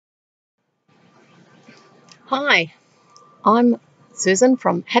Hi, I'm Susan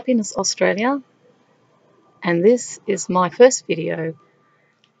from Happiness Australia, and this is my first video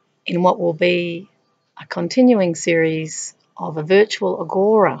in what will be a continuing series of a virtual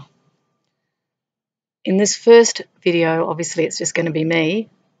agora. In this first video, obviously it's just going to be me,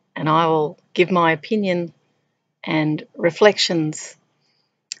 and I will give my opinion and reflections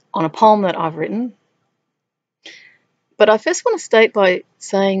on a poem that I've written. But I first want to state by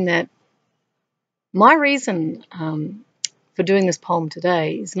saying that my reason for doing this poem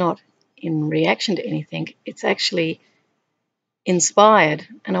today is not in reaction to anything. It's actually inspired,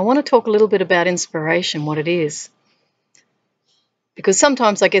 and I want to talk a little bit about inspiration, what it is. Because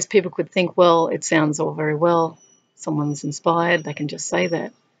sometimes I guess people could think, well, it sounds all very well, someone's inspired, they can just say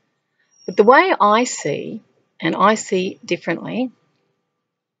that. But the way I see, and I see differently,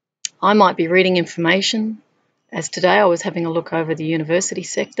 I might be reading information, as today I was having a look over the university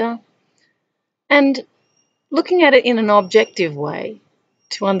sector, and looking at it in an objective way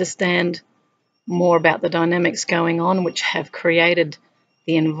to understand more about the dynamics going on which have created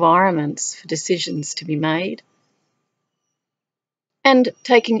the environments for decisions to be made, and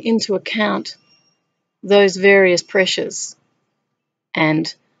taking into account those various pressures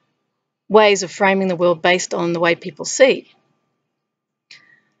and ways of framing the world based on the way people see.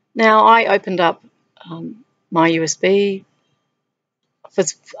 Now, I opened up my USB.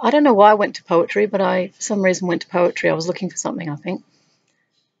 I don't know why I went to poetry, but for some reason went to poetry. I was looking for something, I think.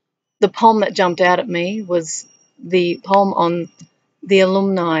 The poem that jumped out at me was the poem on the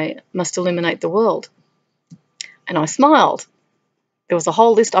Alumni must illuminate the world. And I smiled. There was a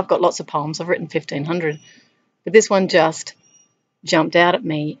whole list. I've got lots of poems. I've written 1,500. But this one just jumped out at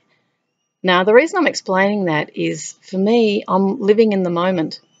me. Now, the reason I'm explaining that is, for me, I'm living in the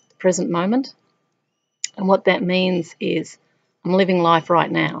moment, the present moment. And what that means is I'm living life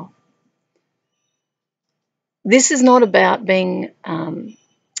right now. This is not about being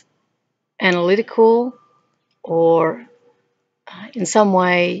analytical or in some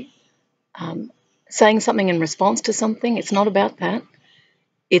way saying something in response to something. It's not about that.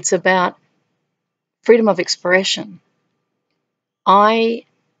 It's about freedom of expression. I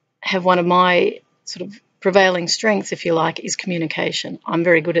have one of my sort of prevailing strengths, if you like, is communication. I'm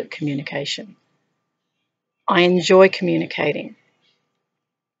very good at communication. I enjoy communicating.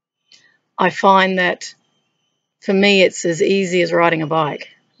 I find that for me it's as easy as riding a bike.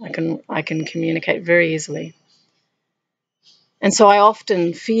 I can communicate very easily. And so I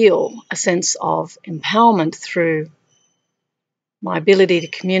often feel a sense of empowerment through my ability to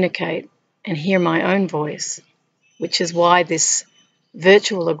communicate and hear my own voice, which is why this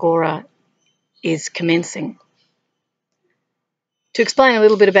virtual agora is commencing. To explain a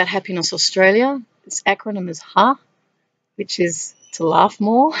little bit about Happiness Australia, its acronym is HA, which is to laugh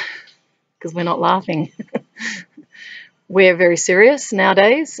more, because we're not laughing. We're very serious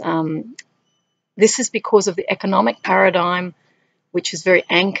nowadays. This is because of the economic paradigm, which is very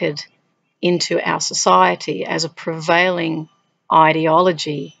anchored into our society as a prevailing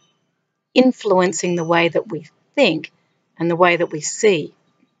ideology, influencing the way that we think and the way that we see.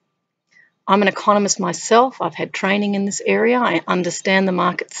 I'm an economist myself. I've had training in this area. I understand the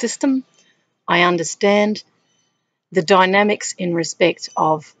market system. I understand the dynamics in respect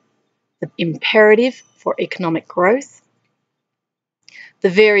of the imperative for economic growth, the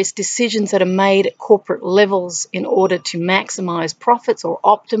various decisions that are made at corporate levels in order to maximise profits or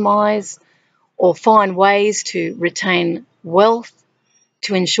optimise or find ways to retain wealth,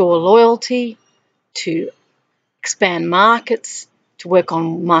 to ensure loyalty, to expand markets, to work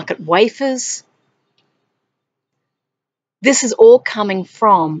on market wafers. This is all coming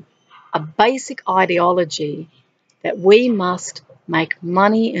from a basic ideology that we must make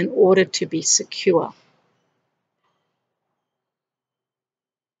money in order to be secure.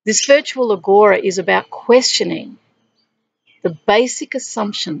 This virtual agora is about questioning the basic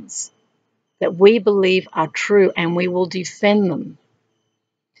assumptions that we believe are true, and we will defend them.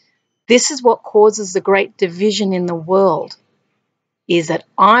 This is what causes the great division in the world, is that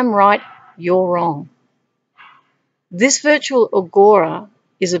I'm right, you're wrong. This virtual agora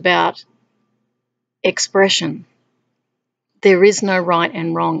is about expression. There is no right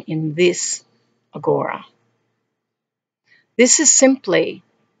and wrong in this agora. This is simply,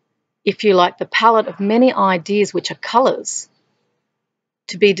 if you like, the palette of many ideas which are colours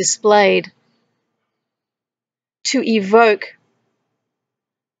to be displayed to evoke,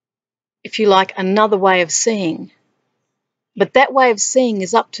 if you like, another way of seeing. But that way of seeing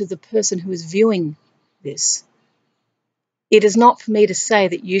is up to the person who is viewing this. It is not for me to say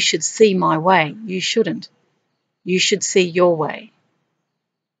that you should see my way. You shouldn't. You should see your way.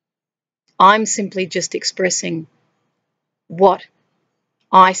 I'm simply just expressing what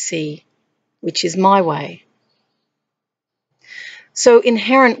I see, which is my way. So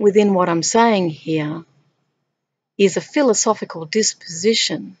inherent within what I'm saying here is a philosophical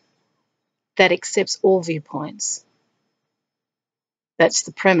disposition that accepts all viewpoints. That's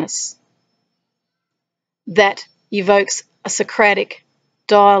the premise. That evokes a Socratic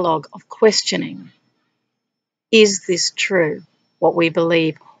dialogue of questioning. Is this true, what we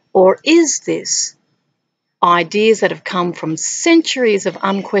believe? Or is this ideas that have come from centuries of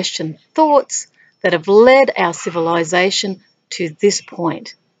unquestioned thoughts that have led our civilization to this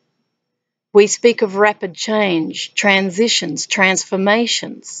point? We speak of rapid change, transitions,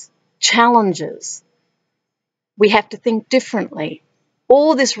 transformations, challenges. We have to think differently.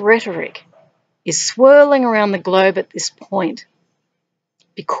 All this rhetoric is swirling around the globe at this point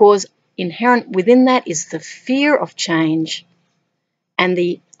because inherent within that is the fear of change and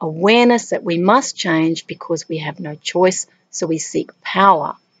the awareness that we must change because we have no choice, so we seek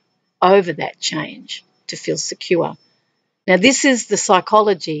power over that change to feel secure. Now, this is the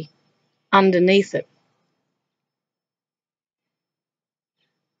psychology underneath it.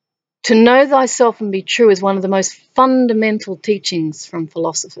 To know thyself and be true is one of the most fundamental teachings from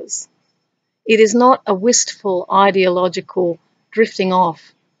philosophers. It is not a wistful ideological drifting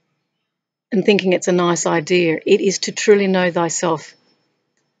off and thinking it's a nice idea. It is to truly know thyself.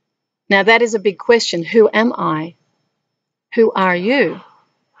 Now, that is a big question. Who am I? Who are you?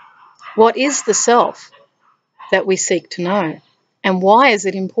 What is the self that we seek to know? And why is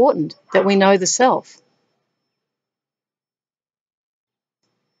it important that we know the self?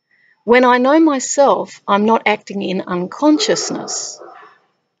 When I know myself, I'm not acting in unconsciousness,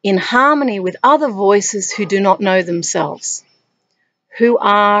 in harmony with other voices who do not know themselves, who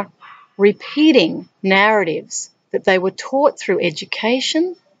are repeating narratives that they were taught through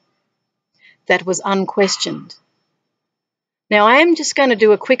education that was unquestioned. Now, I am just going to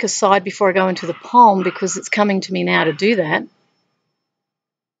do a quick aside before I go into the poem because it's coming to me now to do that.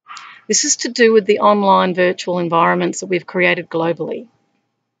 This is to do with the online virtual environments that we've created globally.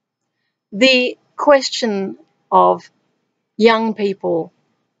 The question of young people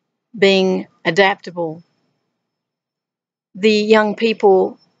being adaptable, the young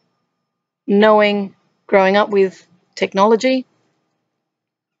people knowing, growing up with technology,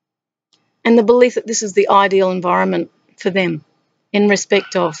 and the belief that this is the ideal environment for them in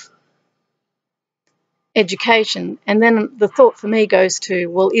respect of education. And then the thought for me goes to,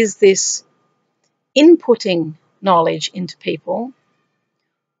 well, is this inputting knowledge into people,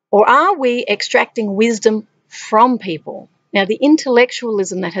 or are we extracting wisdom from people? Now, the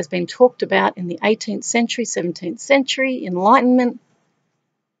intellectualism that has been talked about in the 18th century, 17th century, Enlightenment,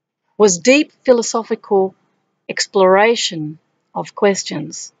 was deep philosophical exploration of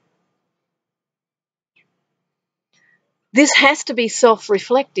questions. This has to be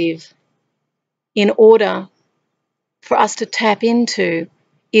self-reflective in order for us to tap into,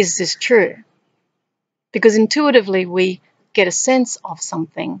 is this true? Because intuitively we get a sense of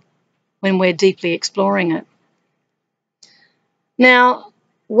something when we're deeply exploring it. Now,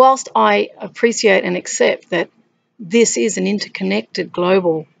 whilst I appreciate and accept that this is an interconnected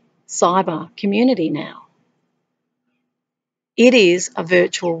global cyber community now, it is a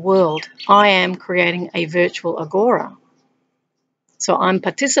virtual world. I am creating a virtual agora. So I'm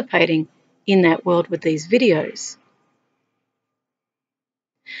participating in that world with these videos.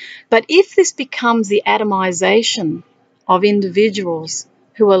 But if this becomes the atomization of individuals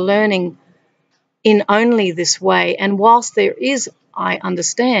who are learning in only this way, and whilst there is, I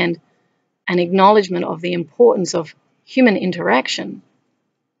understand, an acknowledgement of the importance of human interaction,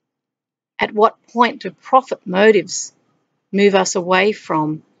 at what point do profit motives move us away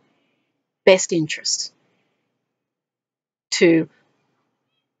from best interest to,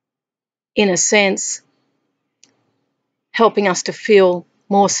 in a sense, helping us to feel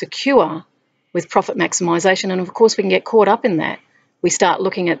more secure with profit maximization? And of course, we can get caught up in that. We start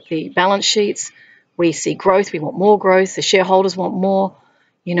looking at the balance sheets. We see growth. We want more growth. The shareholders want more.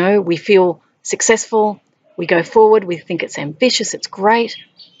 You know, we feel successful. We go forward. We think it's ambitious. It's great.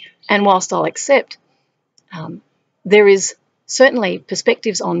 And whilst I'll accept, there is certainly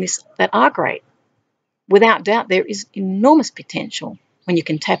perspectives on this that are great. Without doubt, there is enormous potential when you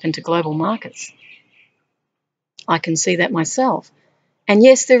can tap into global markets. I can see that myself. And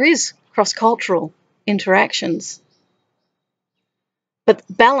yes, there is cross-cultural interactions. But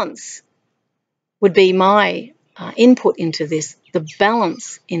balance would be my input into this, the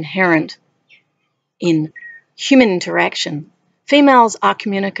balance inherent in human interaction. Females are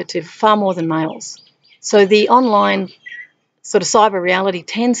communicative far more than males. So the online sort of cyber reality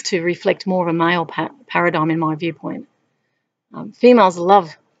tends to reflect more of a male paradigm in my viewpoint. Females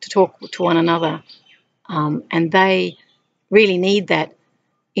love to talk to one another, and they really need that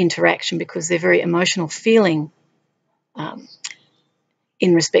interaction because they're very emotional feeling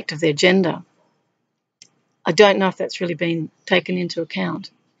in respect of their gender. I don't know if that's really been taken into account.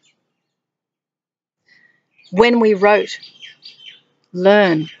 When we wrote,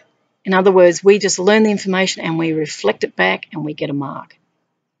 learn, in other words, we just learn the information and we reflect it back and we get a mark.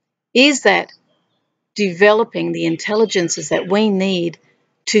 Is that developing the intelligences that we need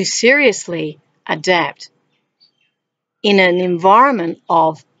to seriously adapt in an environment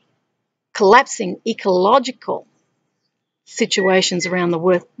of collapsing ecological situations around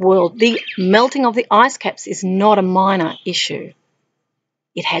the world? The melting of the ice caps is not a minor issue.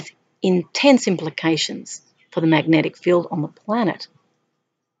 It has intense implications for the magnetic field on the planet.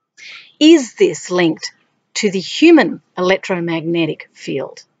 Is this linked to the human electromagnetic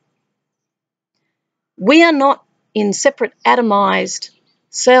field? We are not in separate atomized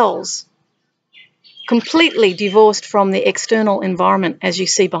cells, completely divorced from the external environment as you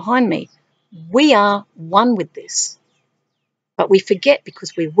see behind me. We are one with this. But we forget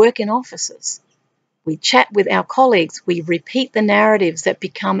because we work in offices. We chat with our colleagues. We repeat the narratives that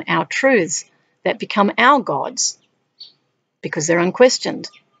become our truths, that become our gods, because they're unquestioned.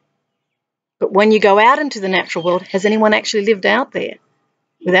 But when you go out into the natural world, has anyone actually lived out there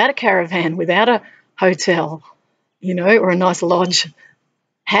without a caravan, without a hotel, or a nice lodge?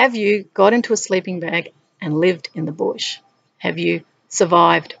 Have you got into a sleeping bag and lived in the bush? Have you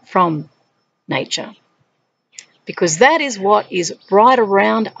survived from nature? Because that is what is right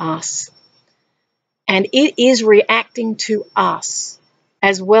around us. And it is reacting to us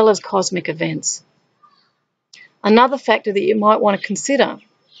as well as cosmic events. Another factor that you might want to consider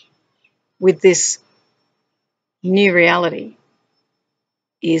with this new reality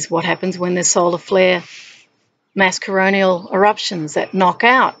is what happens when there's solar flare mass coronal eruptions that knock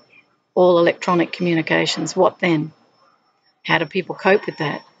out all electronic communications. What then? How do people cope with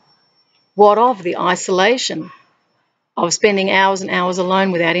that? What of the isolation of spending hours and hours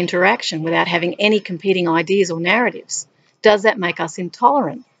alone without interaction, without having any competing ideas or narratives? Does that make us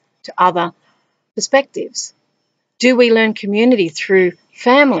intolerant to other perspectives? Do we learn community through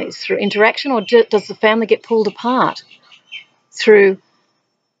families, through interaction, or does the family get pulled apart through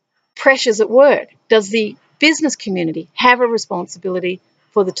pressures at work? Does the business community have a responsibility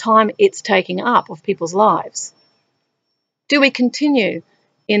for the time it's taking up of people's lives? Do we continue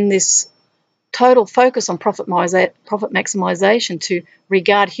in this total focus on profit maximization to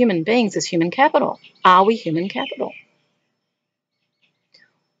regard human beings as human capital? Are we human capital?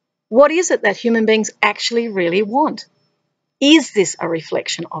 What is it that human beings actually really want? Is this a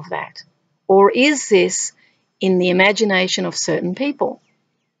reflection of that? Or is this in the imagination of certain people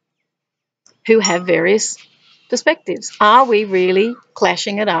who have various perspectives? Are we really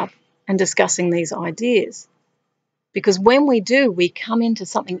clashing it up and discussing these ideas? Because when we do, we come into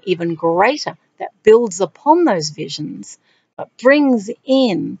something even greater that builds upon those visions, but brings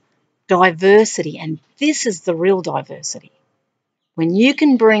in diversity. And this is the real diversity. When you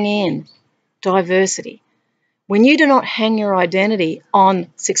can bring in diversity, when you do not hang your identity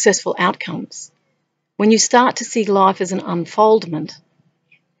on successful outcomes, when you start to see life as an unfoldment,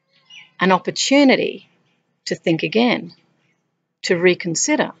 an opportunity to think again, to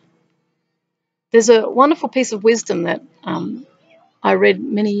reconsider. There's a wonderful piece of wisdom that I read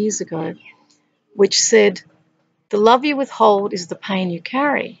many years ago, which said, the love you withhold is the pain you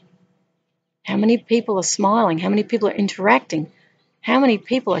carry. How many people are smiling? How many people are interacting? How many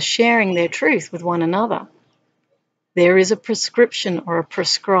people are sharing their truth with one another? There is a prescription or a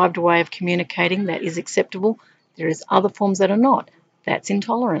prescribed way of communicating that is acceptable. There is other forms that are not. That's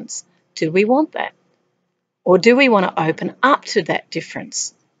intolerance. Do we want that? Or do we want to open up to that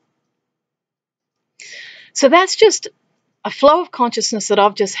difference? So that's just a flow of consciousness that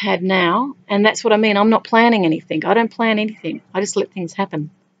I've just had now, and that's what I mean. I'm not planning anything. I don't plan anything. I just let things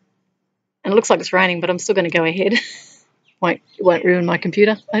happen. And it looks like it's raining, but I'm still going to go ahead. It won't ruin my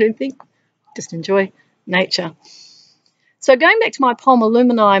computer, I don't think. Just enjoy nature. So going back to my poem,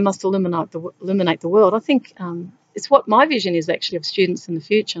 Alumni must illuminate the world, I think it's what my vision is actually of students in the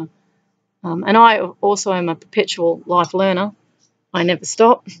future. And I also am a perpetual life learner. I never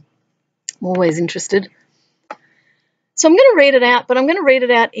stop. I'm always interested. So I'm going to read it out, but I'm going to read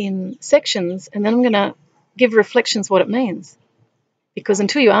it out in sections, and then I'm going to give reflections what it means. Because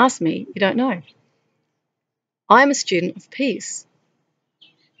until you ask me, you don't know. I am a student of peace.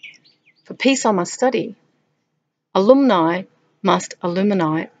 For peace I must study. Alumni must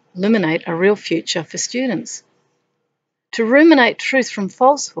illuminate a real future for students. to ruminate truth from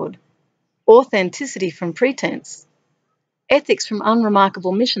falsehood, authenticity from pretense, ethics from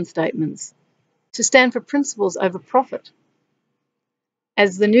unremarkable mission statements, to stand for principles over profit,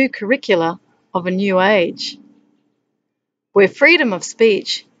 as the new curricula of a new age, where freedom of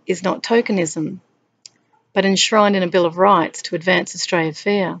speech is not tokenism, but enshrined in a Bill of Rights to advance Australia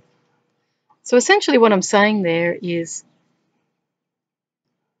fair. So essentially what I'm saying there is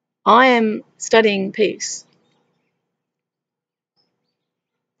I am studying peace.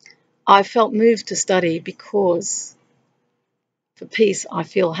 I felt moved to study because for peace I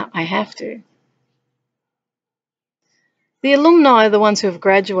feel I have to. The alumni are the ones who have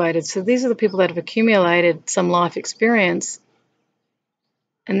graduated, so these are the people that have accumulated some life experience,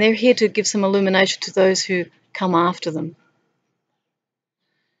 and they're here to give some illumination to those who come after them.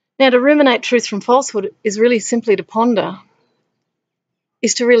 Now, to ruminate truth from falsehood is really simply to ponder,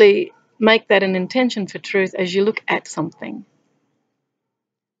 is to really make that an intention for truth as you look at something.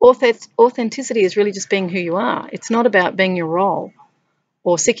 Authenticity is really just being who you are. It's not about being your role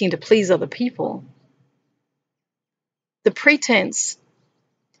or seeking to please other people. The pretense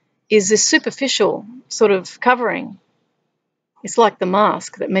is this superficial sort of covering. It's like the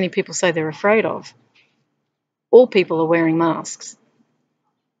mask that many people say they're afraid of. All people are wearing masks.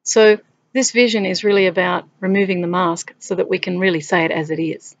 So this vision is really about removing the mask so that we can really say it as it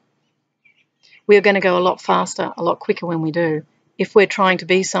is. We are going to go a lot faster, a lot quicker when we do. If we're trying to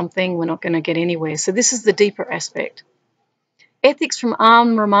be something, we're not going to get anywhere. So this is the deeper aspect. Ethics from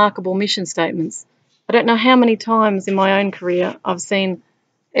unremarkable mission statements. I don't know how many times in my own career I've seen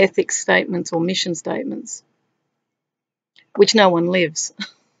ethics statements or mission statements, which no one lives.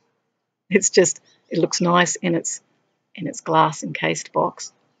 It's just, it looks nice in its glass encased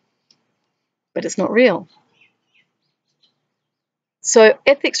box, but it's not real. So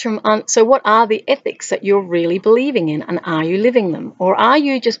so what are the ethics that you're really believing in, and are you living them? Or are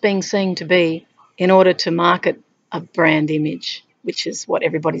you just being seen to be in order to market a brand image, which is what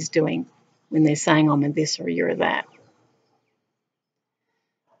everybody's doing when they're saying I'm a this or you're a that?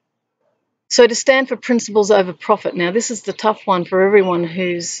 So to stand for principles over profit. Now, this is the tough one for everyone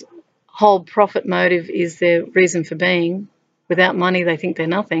whose whole profit motive is their reason for being. Without money, they think they're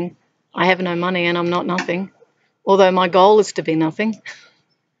nothing. I have no money and I'm not nothing, although my goal is to be nothing.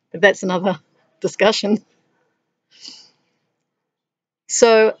 But that's another discussion.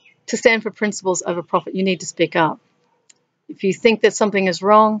 So to stand for principles over profit, you need to speak up. If you think that something is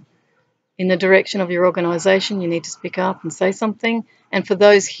wrong in the direction of your organisation, you need to speak up and say something. And for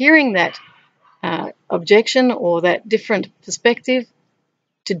those hearing that objection or that different perspective,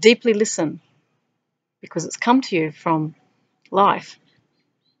 to deeply listen, because it's come to you from life.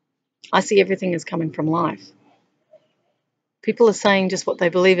 I see everything as coming from life. People are saying just what they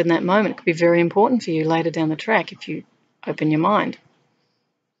believe in that moment. It could be very important for you later down the track if you open your mind.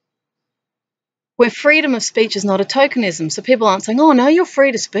 Where freedom of speech is not a tokenism. So people aren't saying, oh, no, you're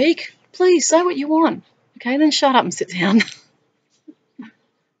free to speak. Please say what you want. Okay, then shut up and sit down.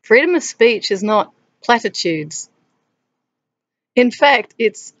 Freedom of speech is not platitudes. In fact,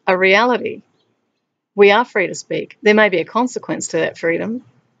 it's a reality. We are free to speak. There may be a consequence to that freedom.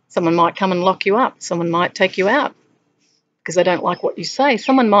 Someone might come and lock you up. Someone might take you out because they don't like what you say.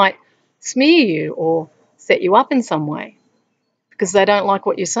 Someone might smear you or set you up in some way because they don't like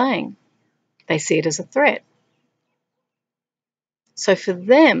what you're saying. They see it as a threat. So for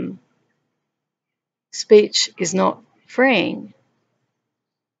them, speech is not freeing.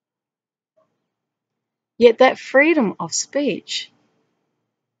 Yet that freedom of speech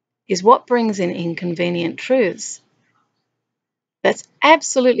is what brings in inconvenient truths. That's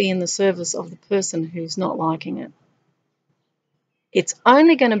absolutely in the service of the person who's not liking it. It's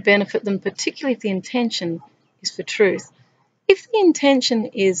only going to benefit them, particularly if the intention is for truth. If the intention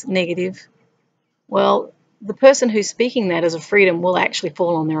is negative, well, the person who's speaking that as a freedom will actually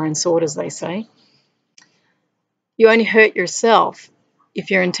fall on their own sword, as they say. You only hurt yourself if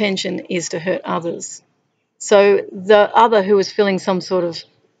your intention is to hurt others. So the other who is feeling some sort of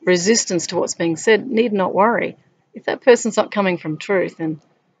resistance to what's being said need not worry. If that person's not coming from truth, then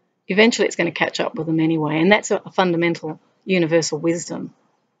eventually it's going to catch up with them anyway. And that's a fundamental universal wisdom.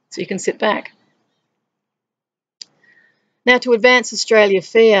 So you can sit back. Now, to advance Australia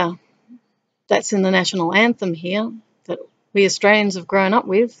fair, that's in the national anthem here that we Australians have grown up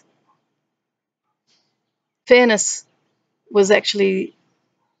with. Fairness was actually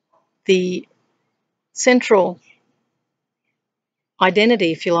the central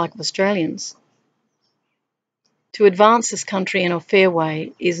identity, if you like, of Australians. To advance this country in a fair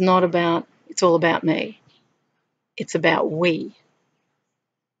way is not about, it's all about me. It's about we.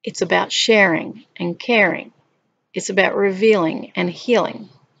 It's about sharing and caring. It's about revealing and healing.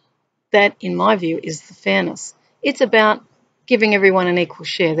 That, in my view, is the fairness. It's about giving everyone an equal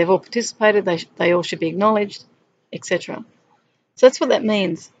share. They've all participated, they all should be acknowledged, etc. So that's what that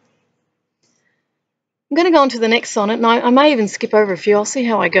means. I'm going to go on to the next sonnet, and I may even skip over a few. I'll see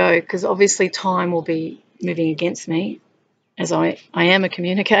how I go, because obviously time will be moving against me, as I am a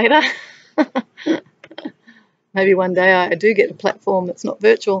communicator. Maybe one day I do get a platform that's not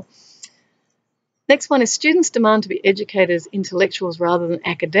virtual. Next one is students demand to be educators, intellectuals rather than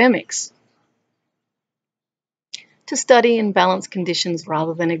academics. To study in balanced conditions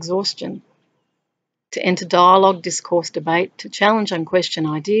rather than exhaustion. To enter dialogue, discourse, debate, to challenge and question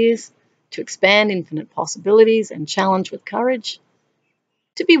ideas, to expand infinite possibilities and challenge with courage.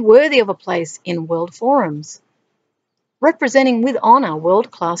 To be worthy of a place in world forums, representing with honour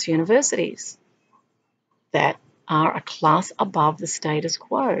world-class universities that are a class above the status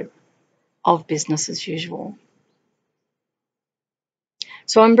quo of business as usual.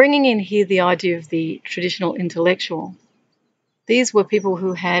 So I'm bringing in here the idea of the traditional intellectual. These were people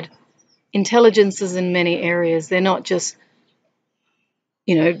who had intelligences in many areas. They're not just,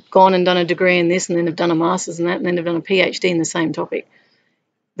 gone and done a degree in this and then have done a master's in that and then have done a PhD in the same topic.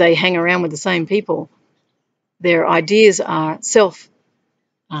 They hang around with the same people. Their ideas are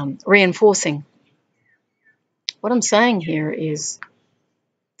self-reinforcing. What I'm saying here is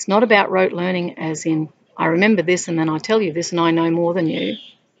it's not about rote learning as in I remember this and then I tell you this and I know more than you.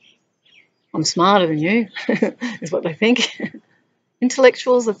 I'm smarter than you, is what they think.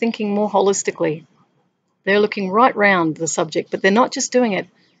 Intellectuals are thinking more holistically. They're looking right round the subject, but they're not just doing it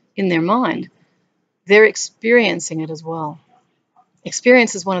in their mind. They're experiencing it as well.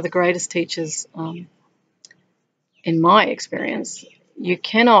 Experience is one of the greatest teachers in my experience. You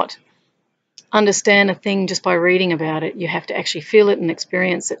cannot understand a thing just by reading about it. You have to actually feel it and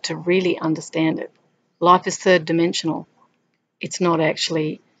experience it to really understand it. Life is third dimensional. It's not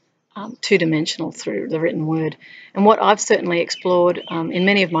actually two-dimensional through the written word. And what I've certainly explored in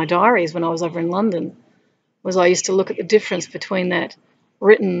many of my diaries when I was over in London was I used to look at the difference between that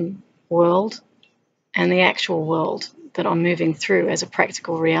written world and the actual world that I'm moving through as a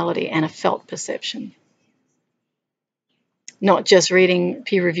practical reality and a felt perception. Not just reading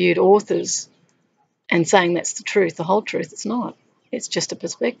peer-reviewed authors and saying that's the truth, the whole truth. It's not. It's just a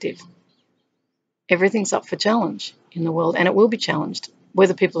perspective. Everything's up for challenge in the world, and it will be challenged,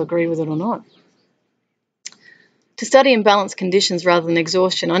 whether people agree with it or not. To study in balanced conditions rather than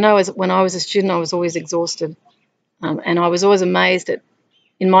exhaustion. I know when I was a student, I was always exhausted, and I was always amazed at,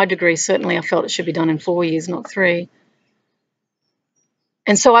 in my degree, certainly I felt it should be done in 4 years, not 3.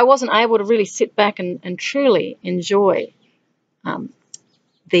 And so I wasn't able to really sit back and truly enjoy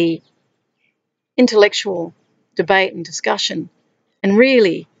the intellectual debate and discussion and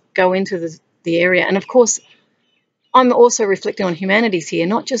really go into the area. And of course, I'm also reflecting on humanities here,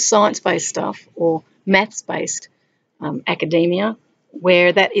 not just science-based stuff or maths-based academia,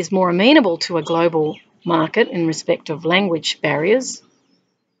 where that is more amenable to a global market in respect of language barriers.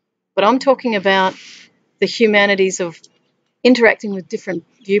 But I'm talking about the humanities of interacting with different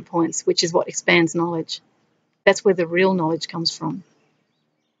viewpoints, which is what expands knowledge. That's where the real knowledge comes from.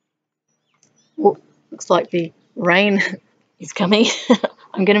 Well, looks like the rain is coming.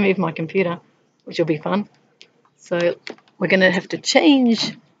 I'm going to move my computer, which will be fun. So we're going to have to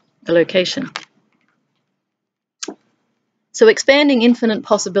change the location. So expanding infinite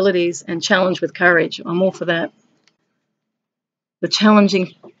possibilities and challenge with courage. I'm all for that. The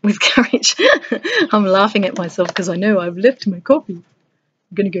challenging with courage. I'm laughing at myself because I know I've left my copy. I'm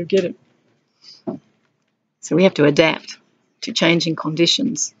going to go get it. So we have to adapt to changing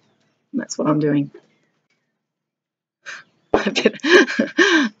conditions. And that's what I'm doing.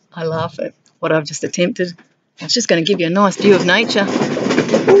 I laugh at what I've just attempted. I was just going to give you a nice view of nature.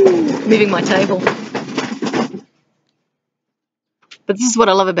 Ooh, moving my table. But this is what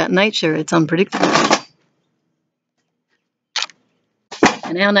I love about nature. It's unpredictable.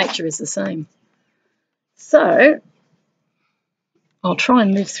 And our nature is the same. So I'll try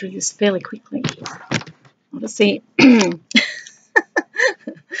and move through this fairly quickly. I'll just see. Change.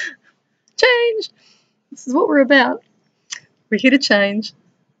 This is what we're about. We're here to change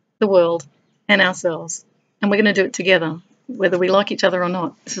the world and ourselves. And we're going to do it together, whether we like each other or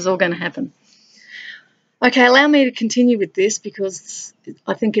not. This is all going to happen. Okay, allow me to continue with this because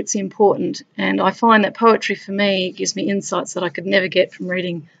I think it's important. And I find that poetry for me gives me insights that I could never get from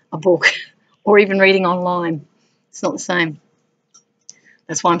reading a book or even reading online. It's not the same.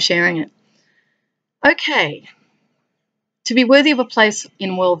 That's why I'm sharing it. Okay, to be worthy of a place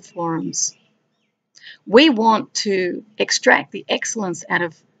in world forums. We want to extract the excellence out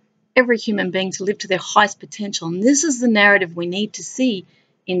of every human being to live to their highest potential. And this is the narrative we need to see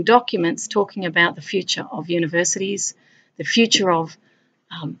in documents talking about the future of universities, the future of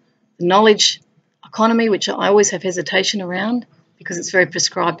the knowledge economy, which I always have hesitation around because it's very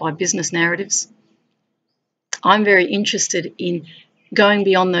prescribed by business narratives. I'm very interested in going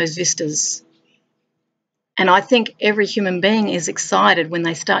beyond those vistas. And I think every human being is excited when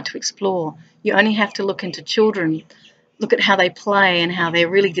they start to explore. You only have to look into children, look at how they play and how they're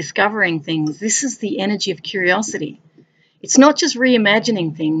really discovering things. This is the energy of curiosity. It's not just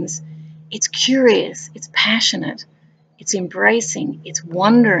reimagining things. It's curious, it's passionate, it's embracing, it's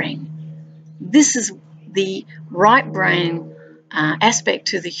wondering. This is the right brain aspect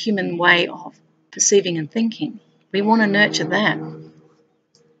to the human way of perceiving and thinking. We want to nurture that.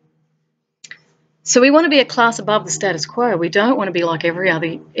 So we want to be a class above the status quo. We don't want to be like every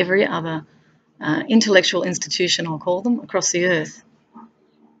other intellectual institution, I'll call them, across the earth.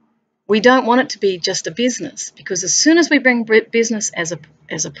 We don't want it to be just a business, because as soon as we bring business as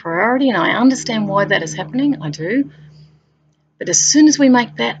a priority, and I understand why that is happening, I do, but as soon as we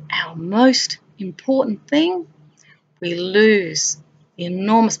make that our most important thing, we lose the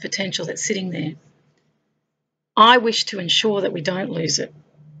enormous potential that's sitting there. I wish to ensure that we don't lose it.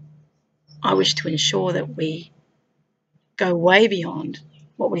 I wish to ensure that we go way beyond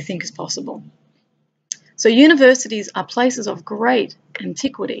what we think is possible. So universities are places of great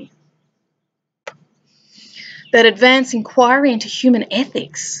antiquity that advance inquiry into human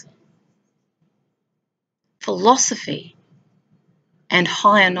ethics, philosophy, and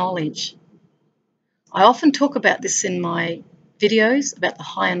higher knowledge. I often talk about this in my videos, about the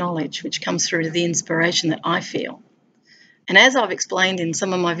higher knowledge, which comes through the inspiration that I feel. And as I've explained in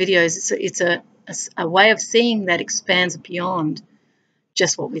some of my videos, it's a way of seeing that expands beyond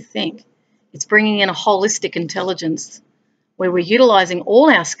just what we think. It's bringing in a holistic intelligence where we're utilizing all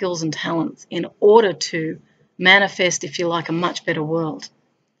our skills and talents in order to manifest, if you like, a much better world.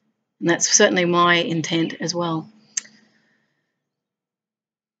 And that's certainly my intent as well.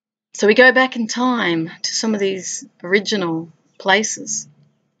 So we go back in time to some of these original places.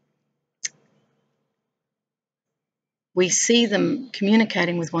 We see them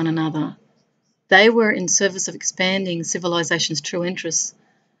communicating with one another. They were in service of expanding civilization's true interests.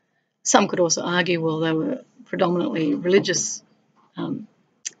 Some could also argue, well, they were predominantly religious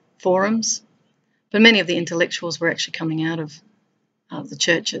forums, but many of the intellectuals were actually coming out of the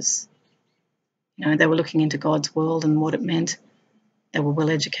churches. You know, they were looking into God's world and what it meant. They were well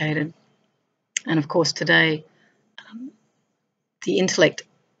educated. And of course today, the intellect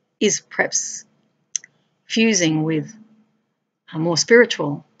is perhaps fusing with a more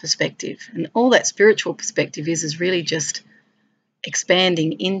spiritual perspective. And all that spiritual perspective is really just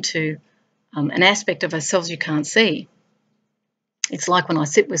expanding into an aspect of ourselves you can't see. It's like when I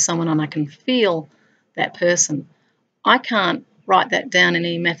sit with someone and I can feel that person. I can't write that down in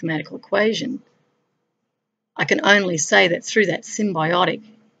any mathematical equation. I can only say that through that symbiotic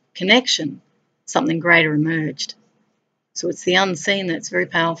connection, something greater emerged. So it's the unseen that's very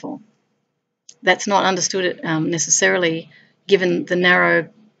powerful. That's not understood necessarily given the narrow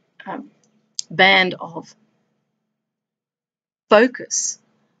band of focus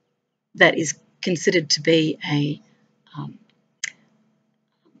that is considered to be a,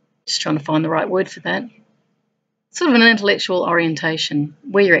 just trying to find the right word for that, sort of an intellectual orientation,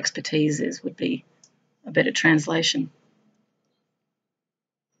 where your expertise is would be a better translation.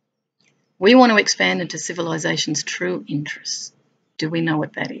 We want to expand into civilization's true interests. Do we know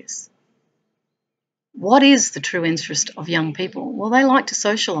what that is? What is the true interest of young people? Well, they like to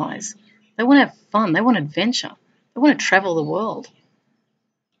socialise. They want to have fun. They want adventure. They want to travel the world.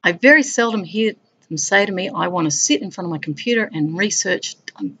 I very seldom hear them say to me, I want to sit in front of my computer and research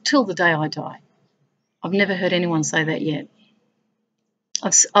until the day I die. I've never heard anyone say that yet.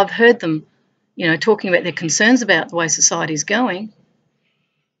 I've heard them, you know, talking about their concerns about the way society is going.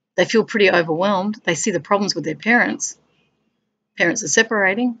 They feel pretty overwhelmed. They see the problems with their parents. Parents are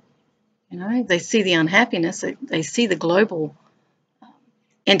separating. You know, they see the unhappiness. They see the global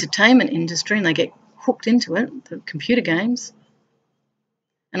entertainment industry and they get hooked into it, the computer games.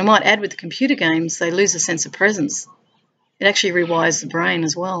 And I might add, with the computer games, they lose a sense of presence. It actually rewires the brain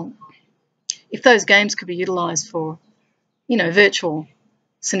as well. If those games could be utilised for, you know, virtual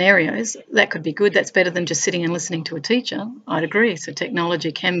scenarios, that could be good. That's better than just sitting and listening to a teacher. I'd agree. So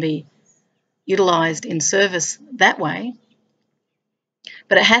technology can be utilised in service that way.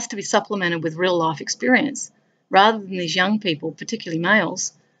 But it has to be supplemented with real life experience, rather than these young people, particularly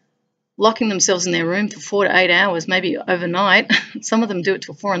males, locking themselves in their room for 4 to 8 hours, maybe overnight. Some of them do it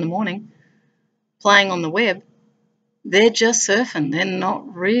till 4 in the morning, playing on the web. they're just surfing. They're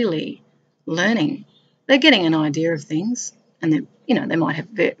not really learning. They're getting an idea of things, and they might have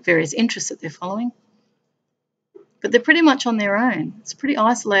various interests that they're following, but they're pretty much on their own. It's a pretty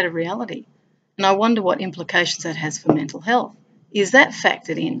isolated reality, and I wonder what implications that has for mental health. Is that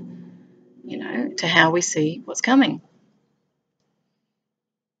factored in, to how we see what's coming?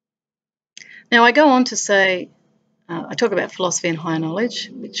 Now, I go on to say, I talk about philosophy and higher knowledge,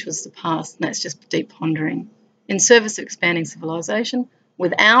 which was the past, and that's just deep pondering in service of expanding civilization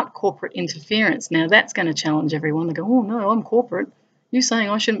without corporate interference. Now, that's going to challenge everyone. They go, oh, no, I'm corporate. You're saying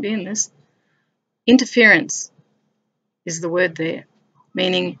I shouldn't be in this. Interference is the word there,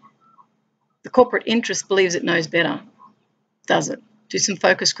 meaning the corporate interest believes it knows better. Does it? Do some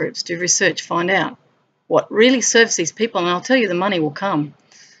focus groups, do research, find out what really serves these people, and I'll tell you the money will come.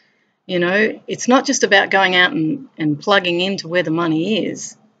 It's not just about going out and plugging into where the money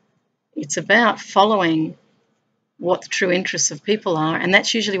is. It's about following what the true interests of people are, and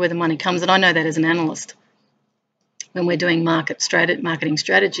that's usually where the money comes. And I know that as an analyst. When we're doing marketing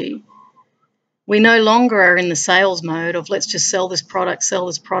strategy, we no longer are in the sales mode of let's just sell this product,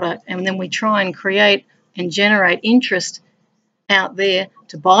 and then we try and create and generate interest out there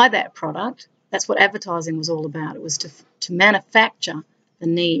to buy that product. That's what advertising was all about. It was to manufacture the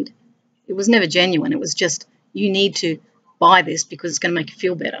need. It was never genuine. It was just, you need to buy this because it's going to make you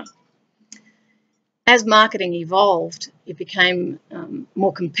feel better. As marketing evolved, it became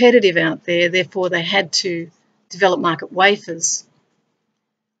more competitive out there. Therefore, they had to develop market wafers,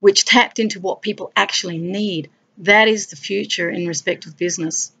 which tapped into what people actually need. That is the future in respect of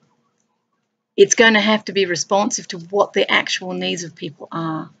business. It's going to have to be responsive to what the actual needs of people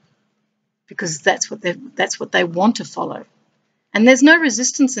are, because that's what they want to follow. And there's no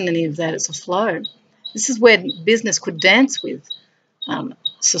resistance in any of that. It's a flow. This is where business could dance with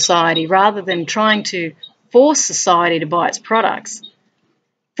society rather than trying to force society to buy its products,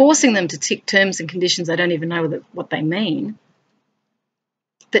 forcing them to tick terms and conditions they don't even know what they mean.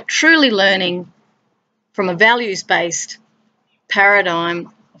 But truly learning from a values-based paradigm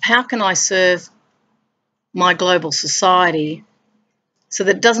of how can I serve my global society so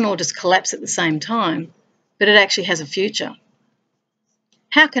that it doesn't all just collapse at the same time, but it actually has a future.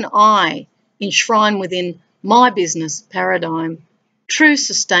 How can I enshrine within my business paradigm true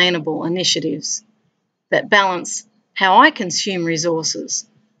sustainable initiatives that balance how I consume resources,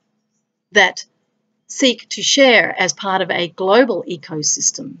 that seek to share as part of a global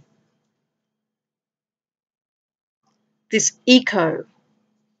ecosystem? This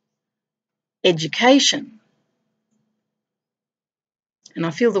eco-education, and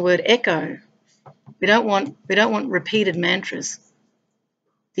I feel the word echo. We don't want repeated mantras.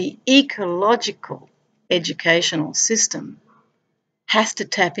 The ecological educational system has to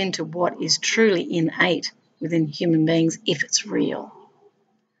tap into what is truly innate within human beings if it's real.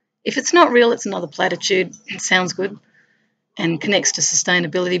 If it's not real, it's another platitude. It sounds good and connects to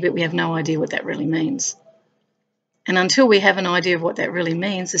sustainability, but we have no idea what that really means. And until we have an idea of what that really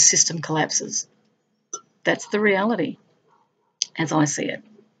means, the system collapses. That's the reality, as I see it.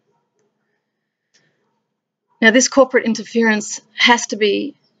 Now, this corporate interference has to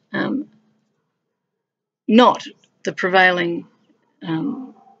be not the prevailing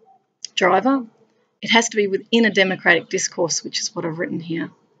driver. It has to be within a democratic discourse, which is what I've written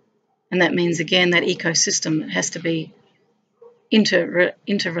here. And that means, again, that ecosystem has to be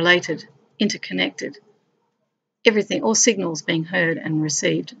interrelated, interconnected. Everything, all signals being heard and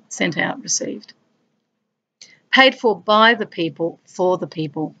received, sent out, received. Paid for by the people, for the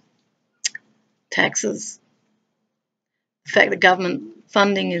people. Taxes. The fact that government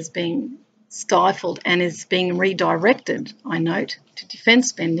funding is being stifled and is being redirected, I note, to defence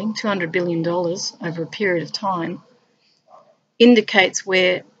spending, $200 billion over a period of time, indicates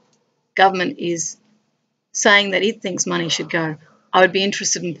where government is saying that it thinks money should go. I would be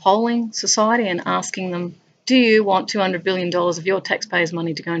interested in polling society and asking them, do you want $200 billion of your taxpayers'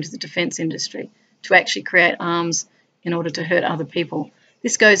 money to go into the defence industry to actually create arms in order to hurt other people?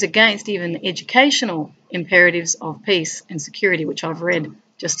 This goes against even educational imperatives of peace and security, which I've read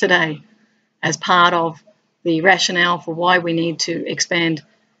just today as part of the rationale for why we need to expand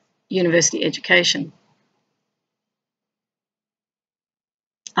university education.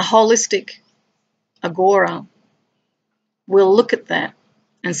 A holistic agora will look at that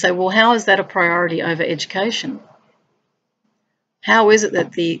and say, well, how is that a priority over education? How is it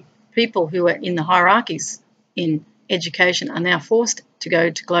that the people who are in the hierarchies in education are now forced to go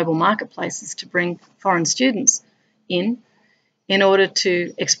to global marketplaces to bring foreign students in order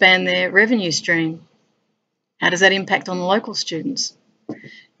to expand their revenue stream? How does that impact on the local students?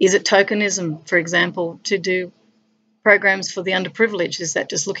 Is it tokenism, for example, to do programs for the underprivileged? Is that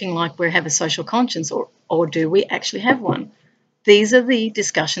just looking like we have a social conscience, or do we actually have one? These are the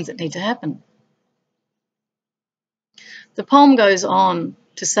discussions that need to happen. The poem goes on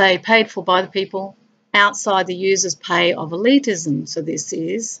to say, paid for by the people, outside the user's pay of elitism. So this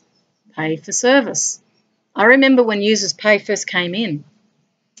is pay for service. I remember when users' pay first came in.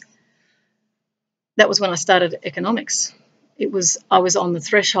 That was when I started economics. I was on the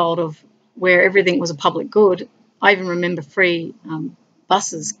threshold of where everything was a public good. I even remember free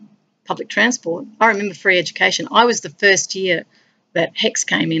buses, public transport. I remember free education. I was the first year that HECS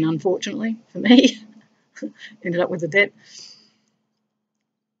came in, unfortunately, for me. Ended up with a debt.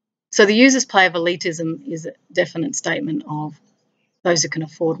 So the user's pay of elitism is a definite statement of those who can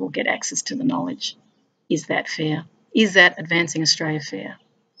afford will get access to the knowledge. Is that fair? Is that advancing Australia fair?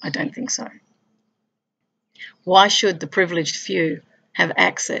 I don't think so. Why should the privileged few have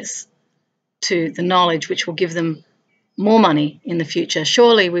access to the knowledge which will give them more money in the future?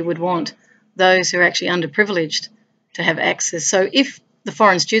 Surely we would want those who are actually underprivileged to have access. So if the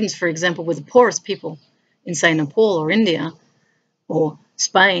foreign students, for example, were the poorest people in, say, Nepal or India or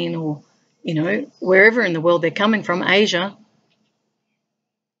Spain or, wherever in the world they're coming from, Asia,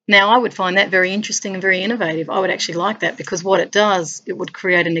 now I would find that very interesting and very innovative. I would actually like that, because what it does, it would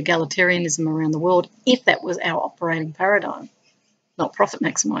create an egalitarianism around the world if that was our operating paradigm, not profit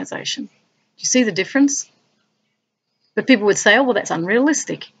maximisation. Do you see the difference? But people would say, oh, well, that's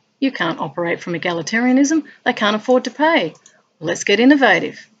unrealistic. You can't operate from egalitarianism. They can't afford to pay. Well, let's get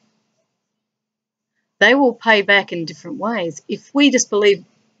innovative. They will pay back in different ways. If we just believe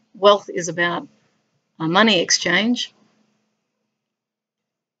wealth is about a money exchange,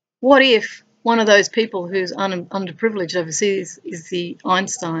 what if one of those people who's underprivileged overseas is the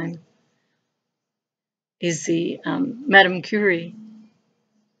Einstein, is the Madame Curie,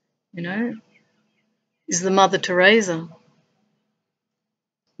 is the Mother Teresa?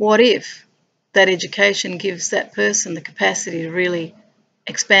 What if that education gives that person the capacity to really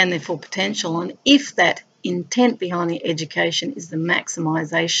expand their full potential, and if that intent behind the education is the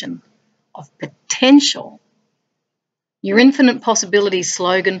maximisation of potential? Your infinite possibilities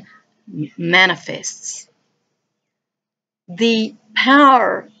slogan manifests. The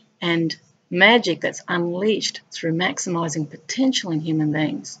power and magic that's unleashed through maximising potential in human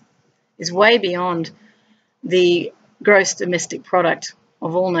beings is way beyond the gross domestic product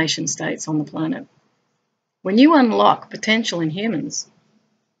of all nation states on the planet. When you unlock potential in humans,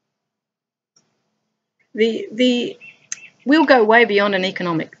 we'll go way beyond an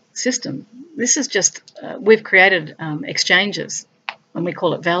economic system. This is just, we've created exchanges, and we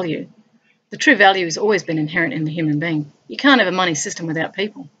call it value. The true value has always been inherent in the human being. You can't have a money system without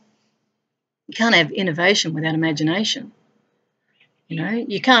people. You can't have innovation without imagination.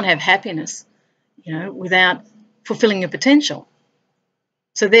 You can't have happiness, without fulfilling your potential.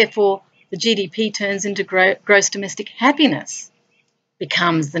 So therefore, the GDP turns into gross domestic happiness,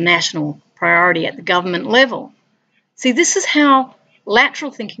 becomes the national priority at the government level. See, this is how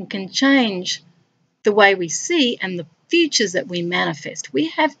lateral thinking can change the way we see and the futures that we manifest. We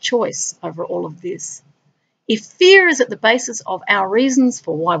have choice over all of this. If fear is at the basis of our reasons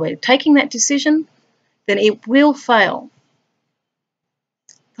for why we're taking that decision, then it will fail.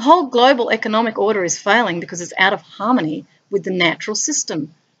 The whole global economic order is failing because it's out of harmony with the natural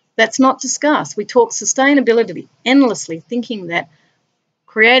system. That's not discussed. We talk sustainability endlessly, thinking that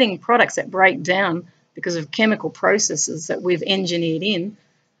creating products that break down because of chemical processes that we've engineered in,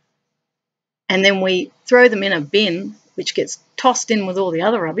 and then we throw them in a bin, which gets tossed in with all the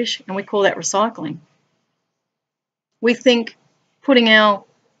other rubbish, and we call that recycling. We think putting our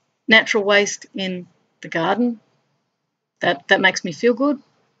natural waste in the garden, that makes me feel good.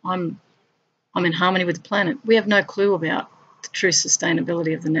 I'm in harmony with the planet. We have no clue about the true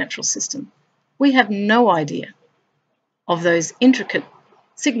sustainability of the natural system. We have no idea of those intricate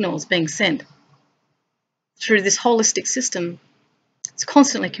signals being sent through this holistic system. It's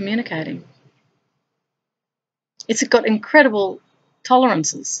constantly communicating. It's got incredible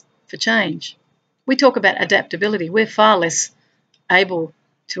tolerances for change. We talk about adaptability. We're far less able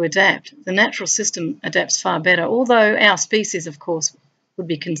to adapt. The natural system adapts far better, although our species, of course, would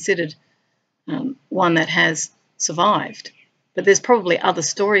be considered one that has survived. But there's probably other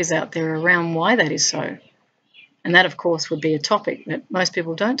stories out there around why that is so. And that, of course, would be a topic that most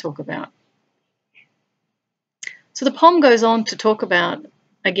people don't talk about. So the poem goes on to talk about,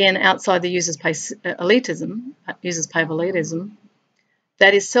 again, outside the user's pay elitism,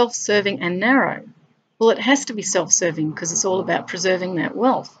 that is self-serving and narrow. Well, it has to be self-serving because it's all about preserving that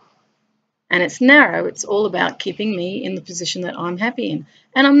wealth. And it's narrow, it's all about keeping me in the position that I'm happy in.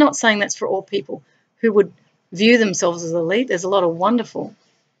 And I'm not saying that's for all people who would view themselves as elite. There's a lot of wonderful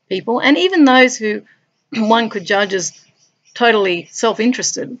people, and even those who one could judge as totally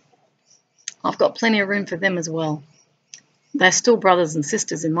self-interested. I've got plenty of room for them as well. They're still brothers and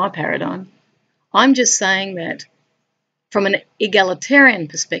sisters in my paradigm. I'm just saying that from an egalitarian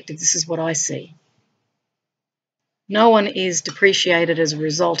perspective, this is what I see. No one is depreciated as a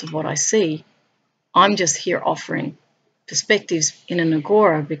result of what I see. I'm just here offering perspectives in an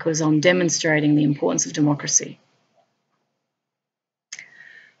agora because I'm demonstrating the importance of democracy.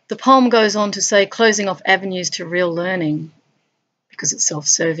 The poem goes on to say, closing off avenues to real learning, because it's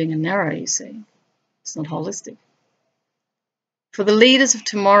self-serving and narrow, you see. It's not holistic. For the leaders of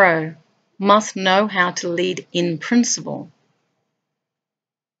tomorrow must know how to lead in principle.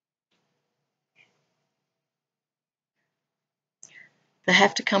 They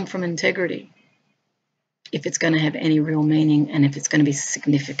have to come from integrity if it's going to have any real meaning and if it's going to be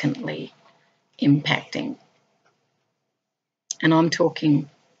significantly impacting. And I'm talking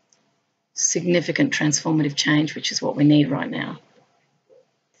significant transformative change, which is what we need right now.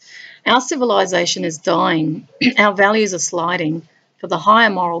 Our civilization is dying. Our values are sliding, for the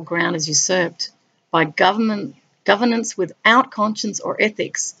higher moral ground is usurped by governance without conscience or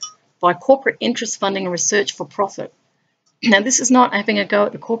ethics, by corporate interest funding and research for profit. Now, this is not having a go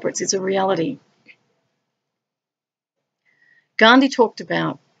at the corporates, it's a reality. Gandhi talked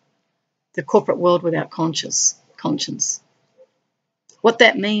about the corporate world without conscience. What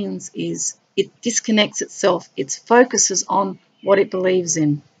that means is it disconnects itself, it focuses on what it believes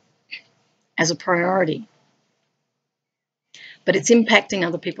in as a priority. But it's impacting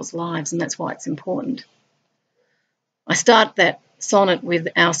other people's lives, and that's why it's important. I start that sonnet with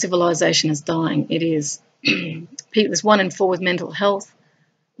our civilization is dying. It is. There's 1 in 4 with mental health.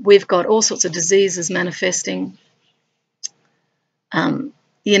 We've got all sorts of diseases manifesting.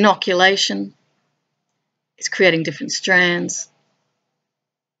 The inoculation is creating different strands.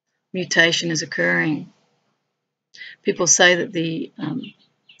 Mutation is occurring. People say that the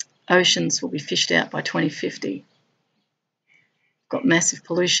oceans will be fished out by 2050. Got massive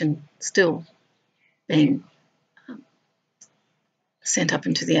pollution still being sent up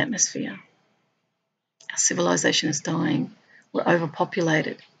into the atmosphere. Our civilization is dying. We're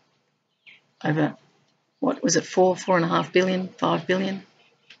overpopulated. Over, what was it, 4.5 billion, 5 billion?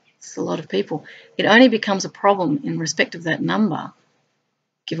 It's a lot of people. It only becomes a problem in respect of that number,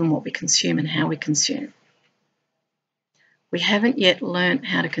 given what we consume and how we consume. We haven't yet learned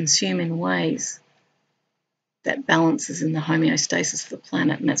how to consume in ways that balances in the homeostasis of the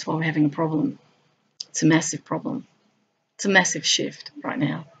planet, and that's why we're having a problem. It's a massive problem. It's a massive shift right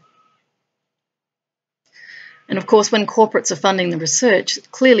now. And of course, when corporates are funding the research,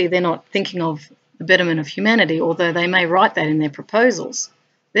 clearly they're not thinking of the betterment of humanity, although they may write that in their proposals.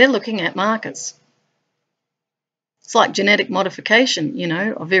 They're looking at markets. It's like genetic modification, you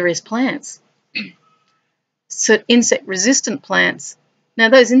know, of various plants. So insect-resistant plants, now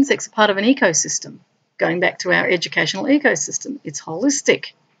those insects are part of an ecosystem. Going back to our educational ecosystem, it's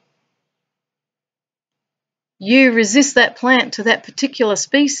holistic. You resist that plant to that particular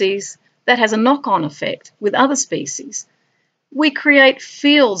species, that has a knock-on effect with other species. We create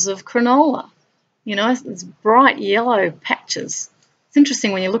fields of canola, you know, it's bright yellow patches. It's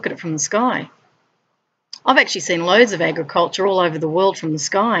interesting when you look at it from the sky. I've actually seen loads of agriculture all over the world from the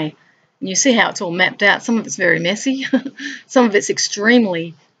sky, and you see how it's all mapped out. Some of it's very messy, some of it's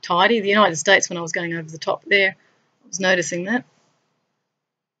extremely tidy. The United States, when I was going over the top there, I was noticing that.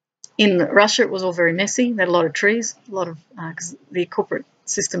 In Russia, it was all very messy. They had a lot of trees, a lot of because the corporate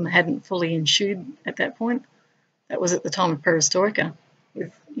system hadn't fully ensued at that point. That was at the time of perestroika,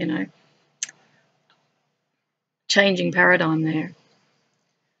 with, you know, changing paradigm there.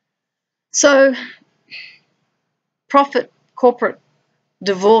 So, profit, corporate,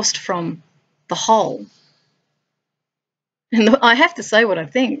 divorced from the whole. And I have to say what I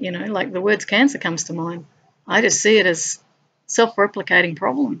think, you know, like the words cancer comes to mind. I just see it as self-replicating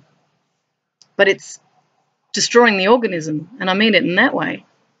problem. But it's destroying the organism, and I mean it in that way.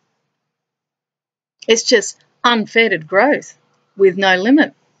 It's just unfettered growth with no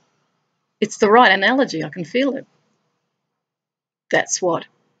limit. It's the right analogy, I can feel it. That's what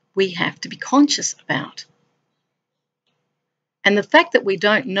we have to be conscious about. And the fact that we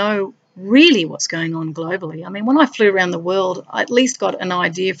don't know really what's going on globally. I mean, when I flew around the world, I at least got an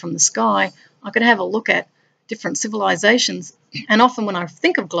idea from the sky. I could have a look at different civilizations. And often when I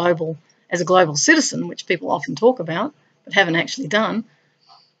think of global as a global citizen, which people often talk about but haven't actually done,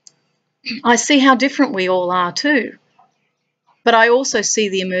 I see how different we all are too. But I also see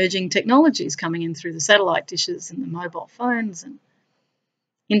the emerging technologies coming in through the satellite dishes and the mobile phones and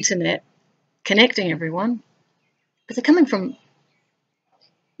internet connecting everyone. But they're coming from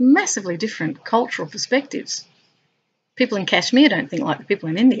massively different cultural perspectives. People in Kashmir don't think like the people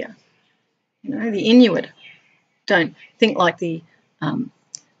in India. You know, the Inuit don't think like the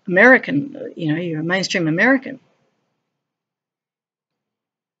American, you know, you're a mainstream American.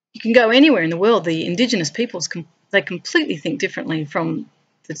 You can go anywhere in the world, the indigenous peoples, they completely think differently from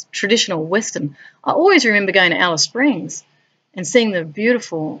the traditional Western. I always remember going to Alice Springs and seeing the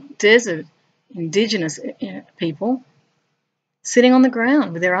beautiful desert indigenous people sitting on the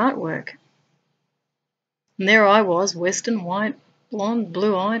ground with their artwork. And there I was, Western, white, blonde,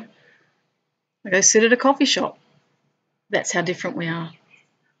 blue-eyed. I go sit at a coffee shop. That's how different we are.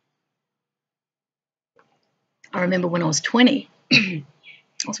 I remember when I was 20, I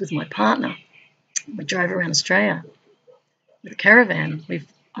was with my partner. We drove around Australia with a caravan.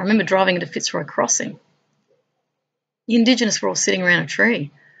 I remember driving into Fitzroy Crossing. The Indigenous were all sitting around a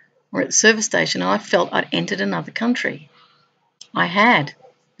tree. We're at the service station, and I felt I'd entered another country. I had.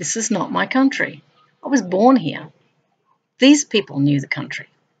 This is not my country. I was born here. These people knew the country.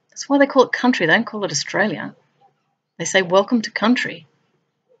 That's why they call it country. They don't call it Australia. They say, welcome to country.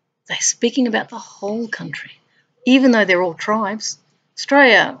 They're speaking about the whole country, even though they're all tribes.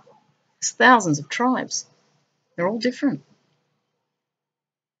 Australia has thousands of tribes. They're all different.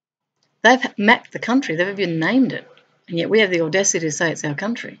 They've mapped the country. They've even named it. And yet we have the audacity to say it's our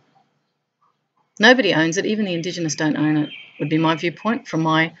country. Nobody owns it. Even the Indigenous don't own it, would be my viewpoint from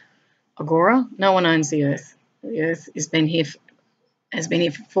my Agora. No one owns the earth. The earth has been here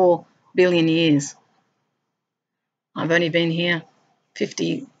for 4 billion years. I've only been here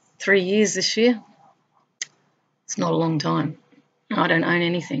 53 years this year. It's not a long time. I don't own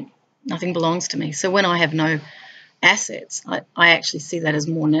anything. Nothing belongs to me. So when I have no assets, I actually see that as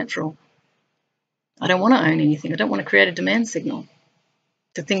more natural. I don't want to own anything. I don't want to create a demand signal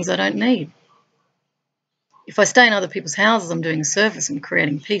to things I don't need. If I stay in other people's houses, I'm doing a service. I'm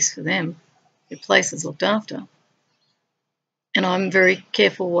creating peace for them. Their place is looked after. And I'm very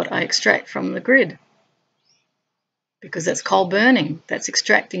careful what I extract from the grid, because that's coal burning. That's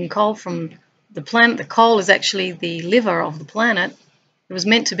extracting coal from the planet. The coal is actually the liver of the planet. It was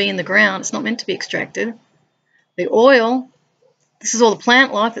meant to be in the ground. It's not meant to be extracted. The oil, this is all the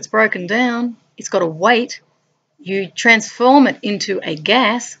plant life that's broken down. It's got a weight. You transform it into a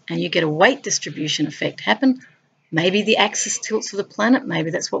gas and you get a weight distribution effect happen. Maybe the axis tilts for the planet.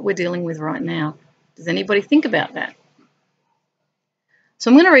 Maybe that's what we're dealing with right now. Does anybody think about that? So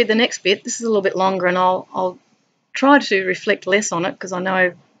I'm going to read the next bit. This is a little bit longer, and I'll try to reflect less on it, because I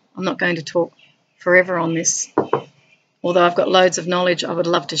know I'm not going to talk forever on this. Although I've got loads of knowledge I would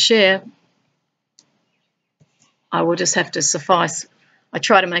love to share, I will just have to suffice. I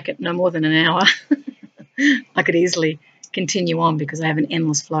try to make it no more than an hour. I could easily continue on because I have an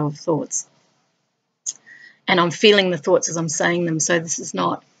endless flow of thoughts. And I'm feeling the thoughts as I'm saying them, so this is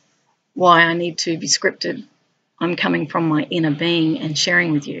not why I need to be scripted. I'm coming from my inner being and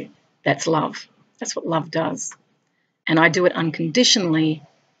sharing with you. That's love. That's what love does. And I do it unconditionally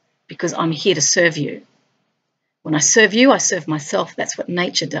because I'm here to serve you. When I serve you, I serve myself. That's what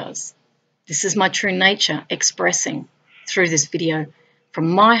nature does. This is my true nature expressing through this video from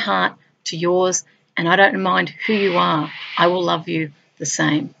my heart to yours, and I don't mind who you are. I will love you the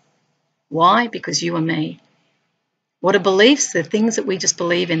same. Why? Because you are me. What are beliefs? They're things that we just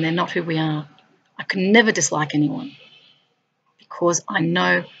believe in. They're not who we are. I can never dislike anyone because I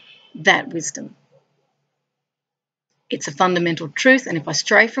know that wisdom. It's a fundamental truth, and if I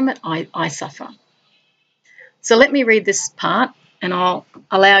stray from it, I suffer. So let me read this part, and I'll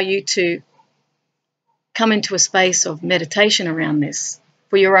allow you to come into a space of meditation around this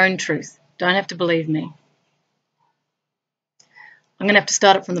for your own truth. Don't have to believe me. I'm going to have to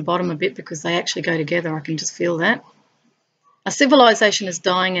start it from the bottom a bit because they actually go together. I can just feel that. Our civilization is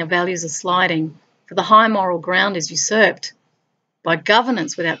dying, our values are sliding, for the high moral ground is usurped by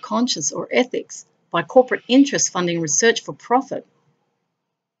governance without conscience or ethics, by corporate interests funding research for profit,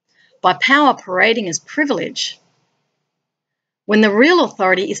 by power parading as privilege, when the real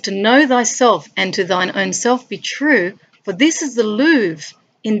authority is to know thyself and to thine own self be true, for this is the Louvre,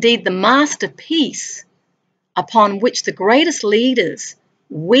 indeed the masterpiece, upon which the greatest leaders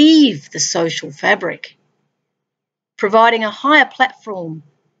weave the social fabric, providing a higher platform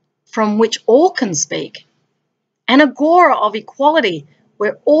from which all can speak, an agora of equality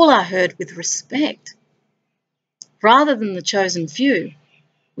where all are heard with respect, rather than the chosen few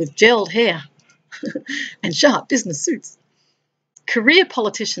with gelled hair and sharp business suits, career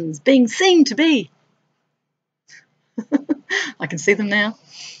politicians being seen to be. I can see them now.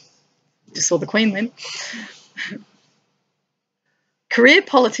 Just saw the Queen then. Career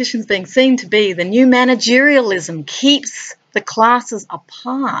politicians being seen to be the new managerialism keeps the classes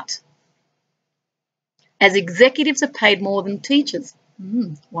apart, as executives are paid more than teachers.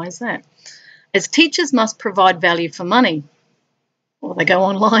 Why is that? As teachers must provide value for money, or they go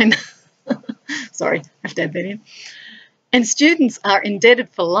online. Sorry, I have to add that in. And students are indebted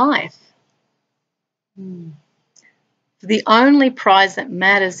for life. The only prize that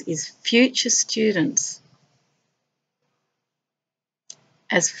matters is future students.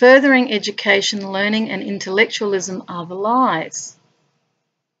 As furthering education, learning and intellectualism are the lies.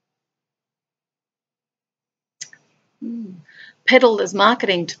 Peddled as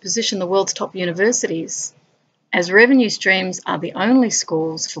marketing to position the world's top universities, as revenue streams are the only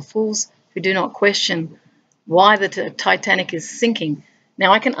schools for fools who do not question why the Titanic is sinking.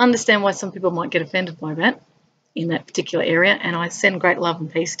 Now, I can understand why some people might get offended by that in that particular area, and I send great love and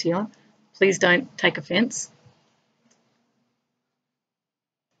peace to you. Please don't take offence.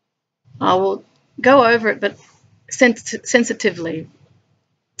 I will go over it, but sensitively.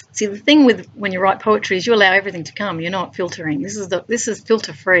 See, the thing with when you write poetry is you allow everything to come. You're not filtering. This is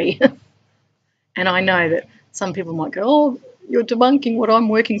filter free. And I know that some people might go, oh, you're debunking what I'm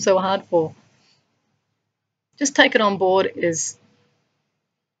working so hard for. Just take it on board as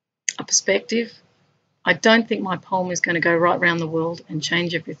a perspective. I don't think my poem is going to go right around the world and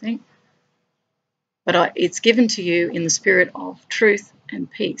change everything. But it's given to you in the spirit of truth and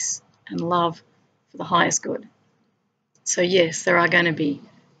peace and love for the highest good. So yes, there are going to be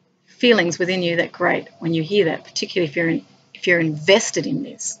feelings within you that great when you hear that, particularly if you're invested in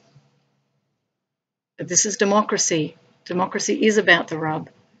this. But this is democracy. Democracy is about the rub.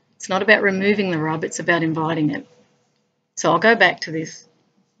 It's not about removing the rub, it's about inviting it. So I'll go back to this.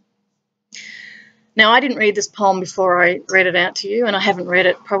 Now, I didn't read this poem before I read it out to you, and I haven't read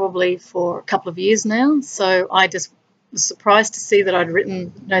it probably for a couple of years now, so I just was surprised to see that I'd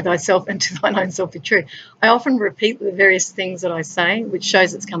written, know thyself and to thine own self be true. I often repeat the various things that I say, which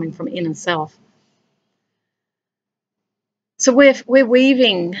shows it's coming from inner self. So we're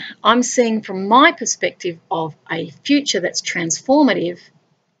weaving, I'm seeing from my perspective of a future that's transformative,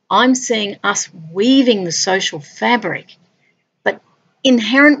 I'm seeing us weaving the social fabric. But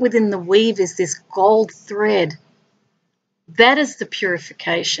inherent within the weave is this gold thread. That is the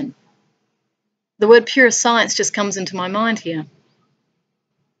purification. The word pure science just comes into my mind here.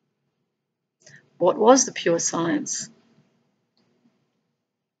 What was the pure science?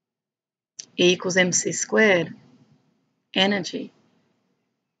 E equals mc squared. Energy.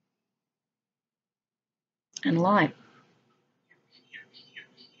 And light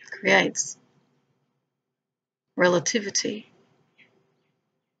creates relativity.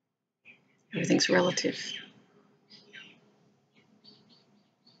 Everything's relative.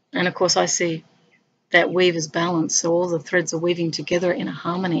 And of course I see that weave is balanced, so all the threads are weaving together in a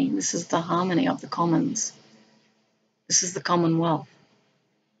harmony. This is the harmony of the commons. This is the commonwealth.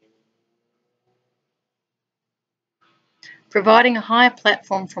 Providing a higher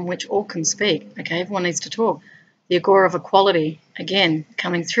platform from which all can speak. Okay, everyone needs to talk. The Agora of equality, again,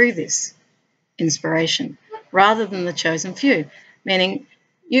 coming through this inspiration, rather than the chosen few. Meaning,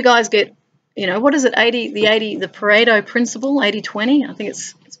 you guys get, you know, what is it, the Pareto principle, 80-20? I think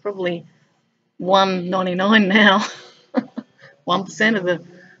it's probably 199 now. 1% of the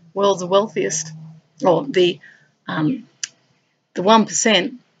world's wealthiest, or the 1%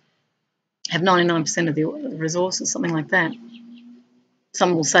 have 99% of the resources, something like that.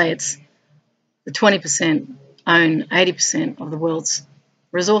 Some will say it's the 20% own 80% of the world's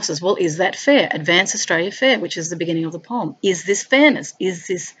resources. Well, is that fair? Advance Australia Fair, which is the beginning of the poem. Is this fairness? Is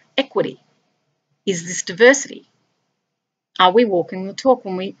this equity? Is this diversity? Are we walking the talk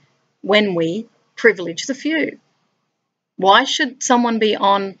when we privilege the few? Why should someone be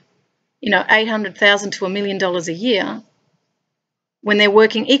on, you know, $800,000 to $1 million a year when they're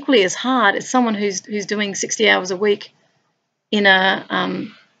working equally as hard as someone who's doing 60 hours a week in a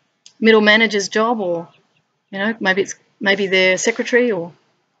middle manager's job, or, you know, maybe they're secretary or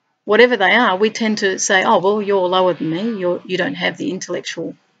whatever they are? We tend to say, oh, well, you're lower than me. You don't have the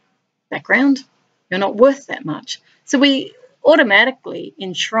intellectual background. You're not worth that much. So we automatically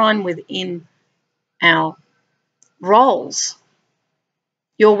enshrine within our roles,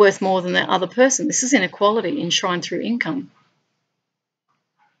 you're worth more than that other person. This is inequality enshrined through income.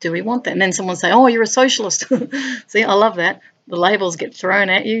 Do we want that? And then someone say, oh, you're a socialist. See, I love that. The labels get thrown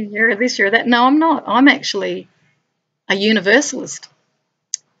at you. You're this, you're that. No, I'm not. I'm actually a universalist.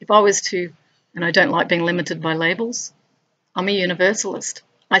 If I was to, and I don't like being limited by labels, I'm a universalist.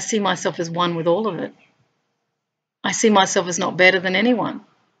 I see myself as one with all of it. I see myself as not better than anyone,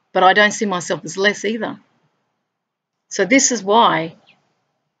 but I don't see myself as less either. So this is why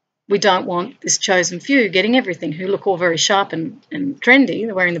We don't want this chosen few getting everything, who look all very sharp and trendy.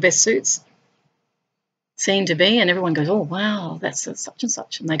 They're wearing the best suits, seen to be, and everyone goes, oh, wow, that's such and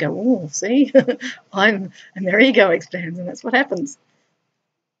such. And they go, oh, see, and their ego expands, and that's what happens.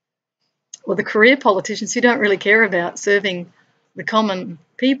 Or the career politicians who don't really care about serving the common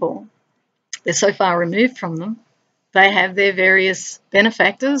people. They're so far removed from them. They have their various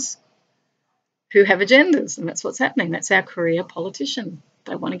benefactors who have agendas, and that's what's happening. That's our career politician.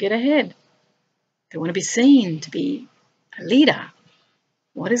 They want to get ahead. They want to be seen to be a leader.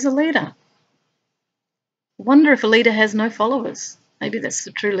 What is a leader? I wonder if a leader has no followers. Maybe that's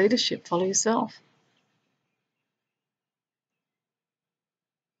the true leadership. Follow yourself.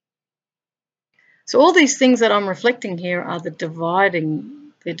 So all these things that I'm reflecting here are the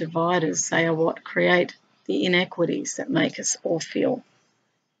dividers. They are what create the inequities that make us all feel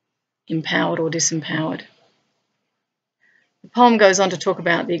empowered or disempowered. The poem goes on to talk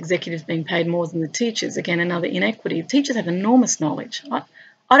about the executives being paid more than the teachers. Again, another inequity. The teachers have enormous knowledge. I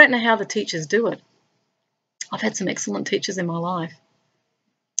don't know how the teachers do it. I've had some excellent teachers in my life.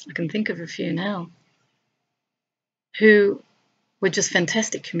 I can think of a few now who were just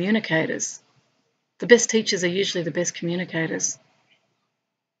fantastic communicators. The best teachers are usually the best communicators.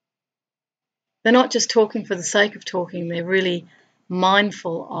 They're not just talking for the sake of talking. They're really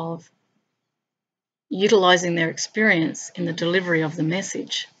mindful of utilising their experience in the delivery of the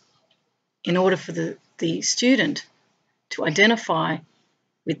message in order for the student to identify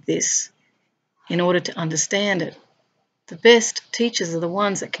with this in order to understand it. The best teachers are the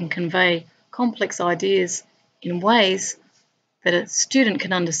ones that can convey complex ideas in ways that a student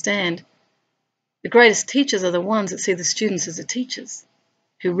can understand. The greatest teachers are the ones that see the students as the teachers,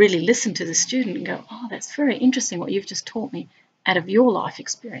 who really listen to the student and go, oh, that's very interesting what you've just taught me out of your life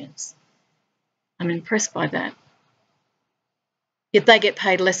experience. I'm impressed by that. Yet they get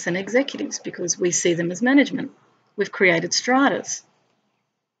paid less than executives because we see them as management. We've created stratas.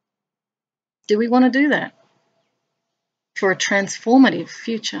 Do we want to do that for a transformative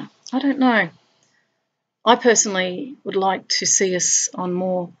future? I don't know. I personally would like to see us on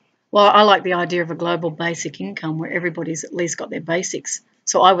more, well, I like the idea of a global basic income where everybody's at least got their basics.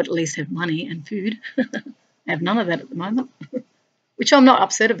 So I would at least have money and food. I have none of that at the moment, which I'm not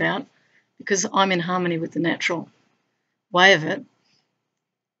upset about because I'm in harmony with the natural way of it.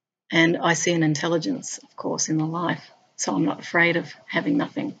 And I see an intelligence, of course, in the life. So I'm not afraid of having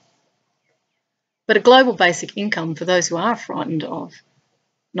nothing. But a global basic income for those who are frightened of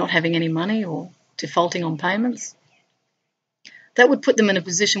not having any money or defaulting on payments, that would put them in a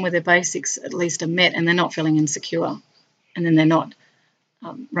position where their basics at least are met and they're not feeling insecure, and then they're not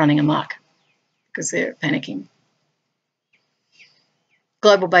running amok because they're panicking.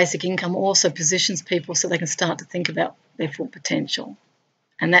 Global basic income also positions people so they can start to think about their full potential.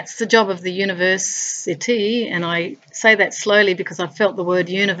 And that's the job of the university, and I say that slowly because I've felt the word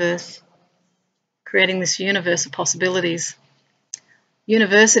universe, creating this universe of possibilities.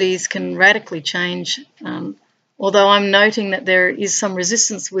 Universities can radically change, although I'm noting that there is some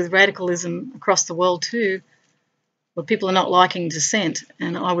resistance with radicalism across the world too, where people are not liking dissent.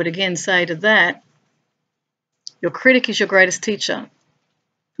 And I would again say to that, your critic is your greatest teacher.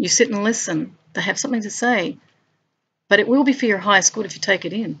 You sit and listen. They have something to say. But it will be for your highest good if you take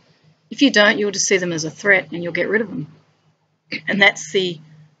it in. If you don't, you'll just see them as a threat and you'll get rid of them. And that's the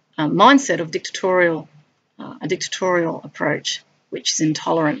mindset of a dictatorial approach, which is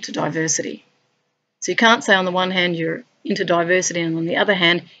intolerant to diversity. So you can't say on the one hand you're into diversity, and on the other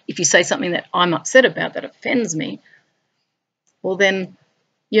hand, if you say something that I'm upset about, that offends me, well then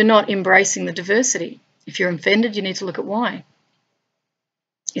you're not embracing the diversity. If you're offended, you need to look at why.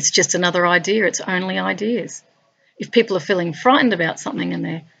 It's just another idea. It's only ideas. If people are feeling frightened about something and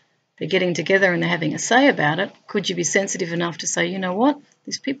they're getting together and they're having a say about it, could you be sensitive enough to say, you know what,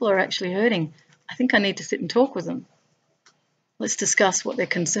 these people are actually hurting. I think I need to sit and talk with them. Let's discuss what their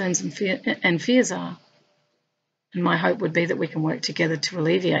concerns and fears are. And my hope would be that we can work together to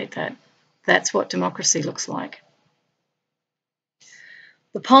alleviate that. That's what democracy looks like.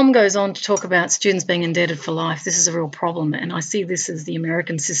 The poem goes on to talk about students being indebted for life. This is a real problem, and I see this as the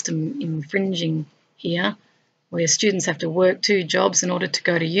American system infringing here, where students have to work 2 jobs in order to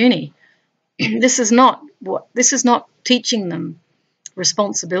go to uni. This is not teaching them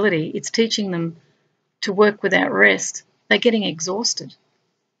responsibility. It's teaching them to work without rest. They're getting exhausted.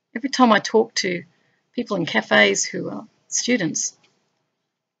 Every time I talk to people in cafes who are students,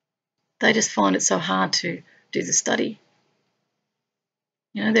 they just find it so hard to do the study.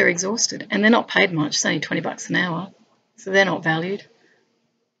 You know, they're exhausted and they're not paid much. It's only $20 an hour, so they're not valued.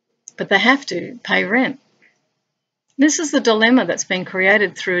 But they have to pay rent. This is the dilemma that's been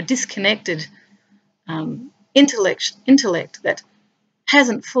created through a disconnected intellect that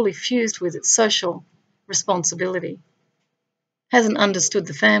hasn't fully fused with its social responsibility, hasn't understood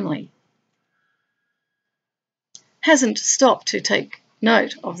the family, hasn't stopped to take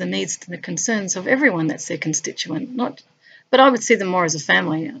note of the needs and the concerns of everyone that's their constituent. But I would see them more as a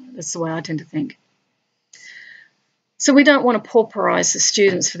family. That's the way I tend to think. So we don't want to pauperise the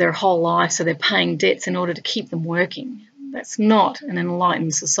students for their whole life so they're paying debts in order to keep them working. That's not an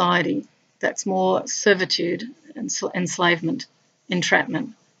enlightened society. That's more servitude, enslavement,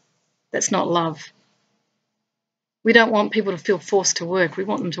 entrapment. That's not love. We don't want people to feel forced to work. We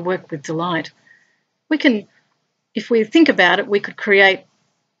want them to work with delight. We can, if we think about it, we could create,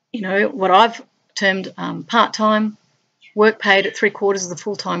 what I've termed part-time work paid at 3/4 of the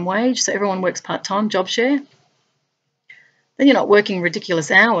full-time wage. So everyone works part-time, job share. Then you're not working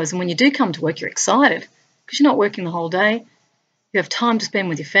ridiculous hours. And when you do come to work, you're excited because you're not working the whole day. You have time to spend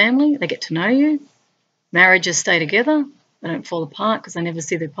with your family. They get to know you. Marriages stay together. They don't fall apart because they never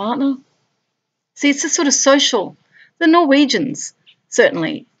see their partner. See, it's a sort of social. The Norwegians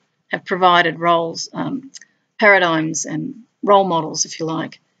certainly have provided roles, paradigms and role models, if you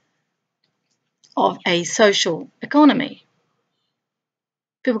like, of a social economy.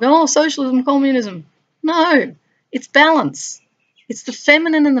 People go, oh, socialism, communism. No, it's balance. It's the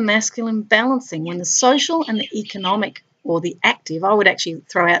feminine and the masculine balancing when the social and the economic, or the active, I would actually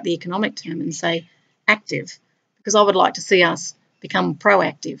throw out the economic term and say active, because I would like to see us become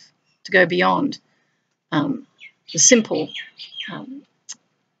proactive, to go beyond the simple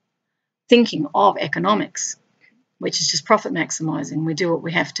thinking of economics, which is just profit maximising. We do what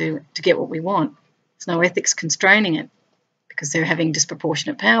we have to get what we want. There's no ethics constraining it because they're having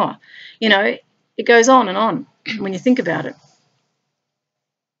disproportionate power. It goes on and on when you think about it.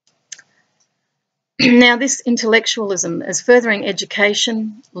 Now, this intellectualism as furthering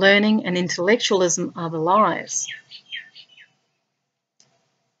education, learning, and intellectualism are the lies.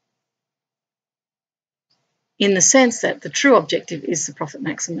 In the sense that the true objective is the profit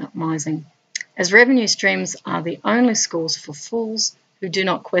maximising, as revenue streams are the only schools for fools who do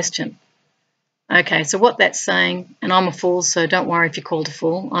not question. Okay, so what that's saying, and I'm a fool, so don't worry if you're called a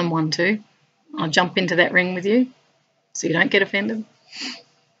fool. I'm one too. I'll jump into that ring with you so you don't get offended.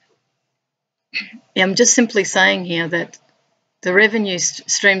 I'm just simply saying here that the revenue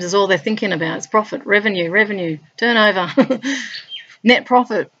streams is all they're thinking about. It's profit, revenue, turnover, net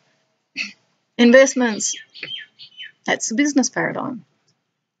profit, investments. That's the business paradigm.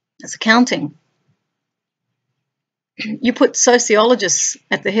 That's accounting. You put sociologists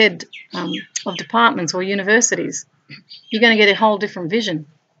at the head of departments or universities, you're going to get a whole different vision.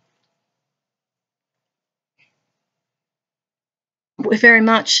 We're very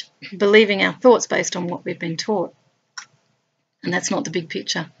much believing our thoughts based on what we've been taught, and that's not the big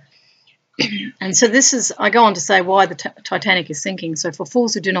picture. And so I go on to say why the Titanic is sinking. So for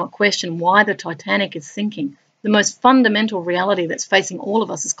fools who do not question why the Titanic is sinking, the most fundamental reality that's facing all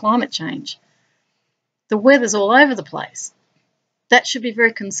of us is climate change. The weather's all over the place. That should be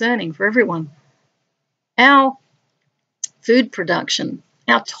very concerning for everyone. Our food production,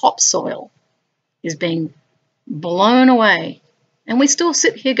 our topsoil is being blown away. And we still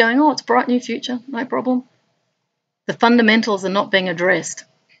sit here going, oh, it's a bright new future, no problem. The fundamentals are not being addressed.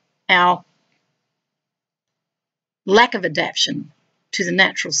 Our lack of adaptation to the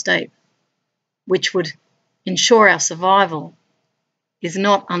natural state, which would ensure our survival, is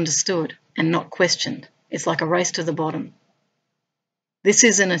not understood and not questioned. It's like a race to the bottom. This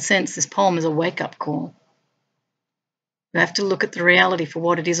is, in a sense, this poem is a wake-up call. You have to look at the reality for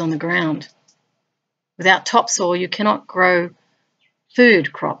what it is on the ground. Without topsoil, you cannot grow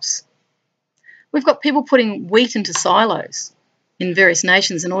food crops. We've got people putting wheat into silos in various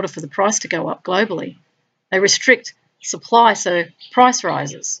nations in order for the price to go up globally. They restrict supply, so price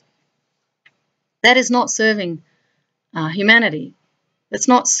rises. That is not serving humanity. That's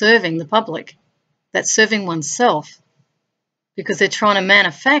not serving the public. That's serving oneself, because they're trying to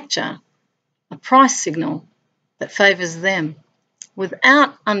manufacture a price signal that favours them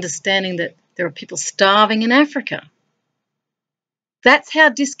without understanding that there are people starving in Africa. That's how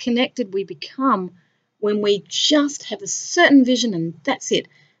disconnected we become when we just have a certain vision and that's it.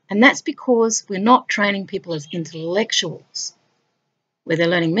 And that's because we're not training people as intellectuals, where they're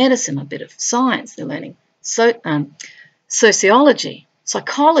learning medicine, a bit of science, they're learning sociology,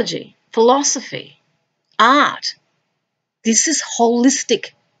 psychology, philosophy, art. This is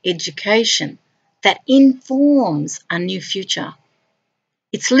holistic education that informs a new future.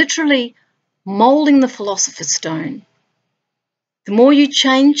 It's literally moulding the philosopher's stone. The more you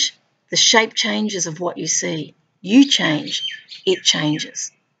change, the shape changes of what you see. You change, it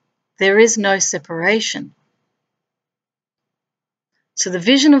changes. There is no separation. So the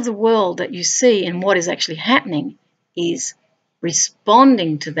vision of the world that you see and what is actually happening is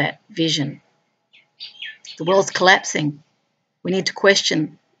responding to that vision. The world's collapsing. We need to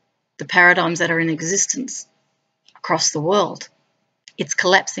question the paradigms that are in existence across the world. It's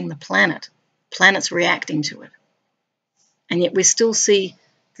collapsing the planet. Planet's reacting to it. And yet we still see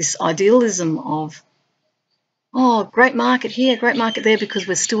this idealism of, oh, great market here, great market there, because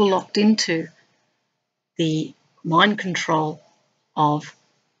we're still locked into the mind control of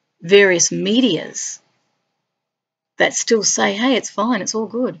various medias that still say, hey, it's fine, it's all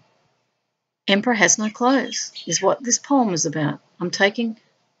good. Emperor has no clothes is what this poem is about. I'm taking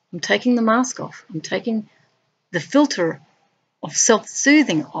the mask off. I'm taking the filter of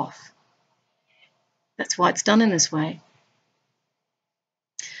self-soothing off. That's why it's done in this way.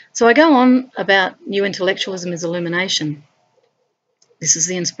 So I go on about new intellectualism is illumination. This is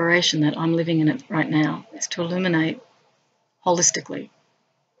the inspiration that I'm living in it right now, is to illuminate holistically.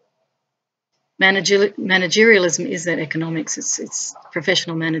 Managerialism is that economics. It's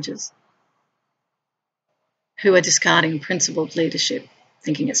professional managers who are discarding principled leadership,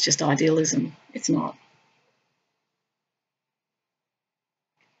 thinking it's just idealism. It's not.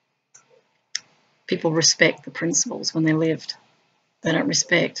 People respect the principles when they're lived. They don't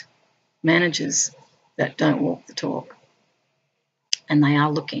respect managers that don't walk the talk. And they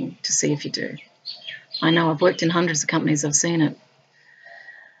are looking to see if you do. I know, I've worked in hundreds of companies, I've seen it.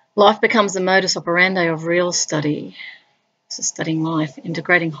 Life becomes the modus operandi of real study. So studying life,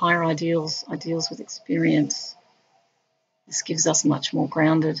 integrating higher ideals with experience. This gives us much more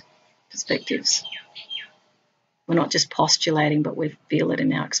grounded perspectives. We're not just postulating, but we feel it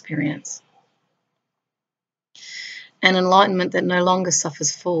in our experience. An enlightenment that no longer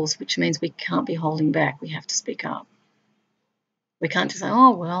suffers fools, which means we can't be holding back. We have to speak up. We can't just say,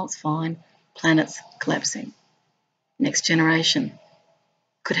 oh, well, it's fine. Planet's collapsing. Next generation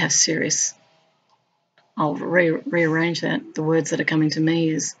could have serious, I'll rearrange that. The words that are coming to me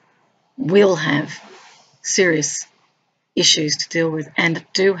is will have serious issues to deal with and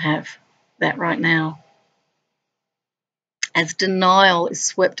do have that right now. As denial is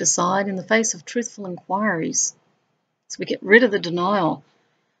swept aside in the face of truthful inquiries. So we get rid of the denial.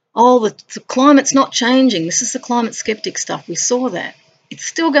 Oh, the climate's not changing. This is the climate skeptic stuff. We saw that. It's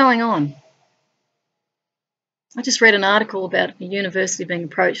still going on. I just read an article about a university being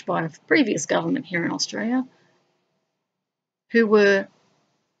approached by a previous government here in Australia who were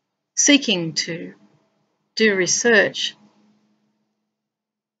seeking to do research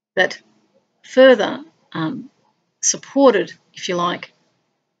that further supported, if you like,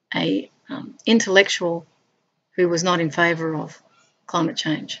 a intellectual who was not in favour of climate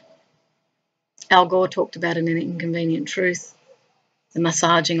change. Al Gore talked about it in Inconvenient Truth, the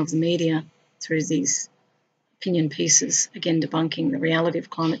massaging of the media through these opinion pieces, again debunking the reality of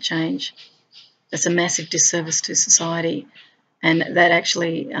climate change. That's a massive disservice to society, and that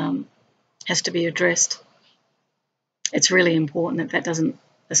actually has to be addressed. It's really important that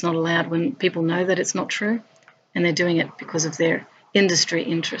that's not allowed when people know that it's not true, and they're doing it because of their industry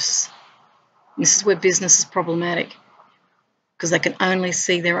interests. And this is where business is problematic, because they can only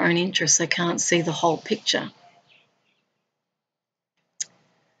see their own interests. They can't see the whole picture.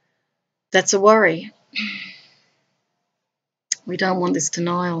 That's a worry. We don't want this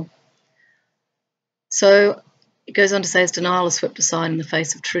denial. So it goes on to say, as denial is swept aside in the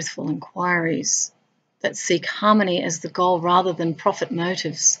face of truthful inquiries that seek harmony as the goal rather than profit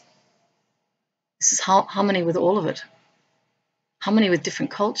motives. This is harmony with all of it. Harmony with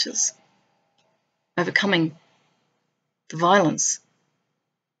different cultures. Overcoming the violence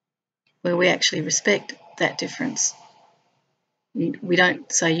where we actually respect that difference. We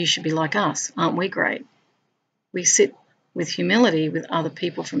don't say you should be like us. Aren't we great? We sit with humility with other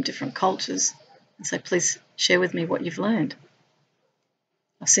people from different cultures and say, please share with me what you've learned.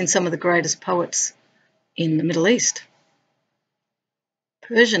 I've seen some of the greatest poets in the Middle East,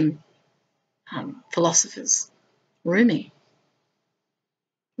 Persian philosophers, Rumi.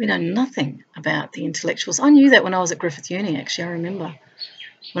 We know nothing about the intellectuals. I knew that when I was at Griffith Uni, actually. I remember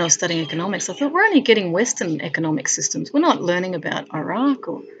when I was studying economics, I thought we're only getting Western economic systems. We're not learning about Iraq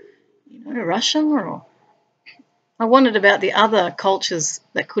or Russia. Or I wondered about the other cultures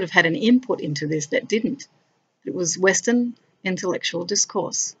that could have had an input into this that didn't. It was Western intellectual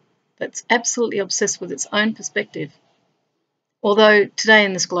discourse that's absolutely obsessed with its own perspective. Although today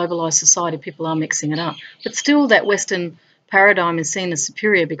in this globalised society, people are mixing it up. But still that Western paradigm is seen as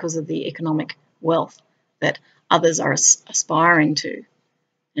superior because of the economic wealth that others are aspiring to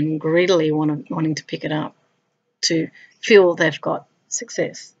and greedily wanting to pick it up. to feel they've got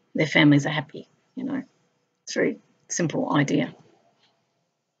success. Their families are happy, you know. It's a very simple idea.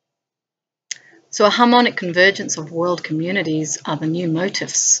 So a harmonic convergence of world communities are the new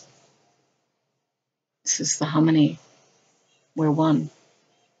motifs. This is the harmony. We're one.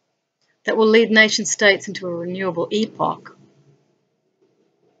 That will lead nation states into a renewable epoch.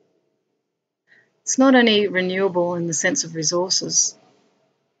 It's not only renewable in the sense of resources.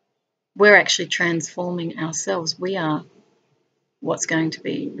 We're actually transforming ourselves. We are what's going to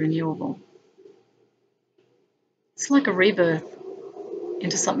be renewable. It's like a rebirth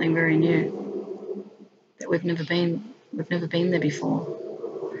into something very new that we've never been there before.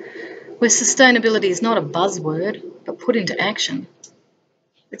 Where sustainability is not a buzzword, but put into action.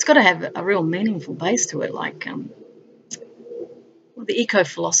 It's got to have a real meaningful base to it, like the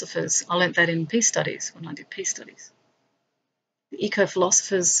eco-philosophers. I learnt that in peace studies, when I did peace studies. The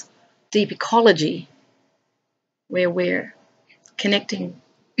eco-philosophers' deep ecology, where we're connecting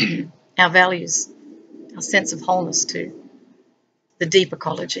our values, our sense of wholeness to the deep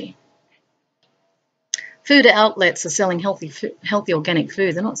ecology. Food outlets are selling healthy organic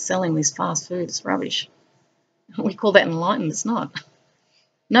food. They're not selling this fast food. It's rubbish. We call that enlightenment. It's not.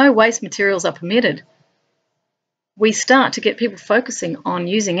 No waste materials are permitted. We start to get people focusing on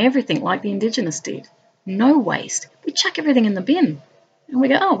using everything like the Indigenous did. No waste. We chuck everything in the bin. And we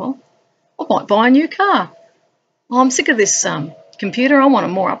go, oh, well, I might buy a new car. Oh, I'm sick of this computer. I want a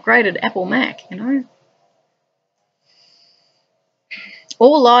more upgraded Apple Mac, you know.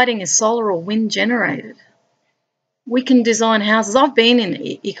 All lighting is solar or wind generated. We can design houses. I've been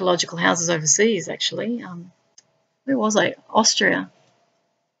in ecological houses overseas, actually. Where was I? Austria.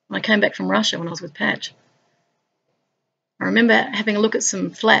 When I came back from Russia when I was with Patch. I remember having a look at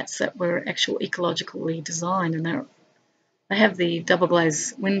some flats that were actual ecologically designed, and they have the double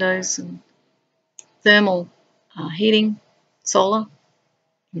glazed windows and thermal heating, solar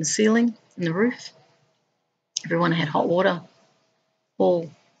in the ceiling, in the roof. Everyone had hot water,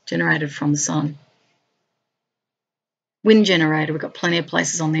 all generated from the sun. Wind generated, we've got plenty of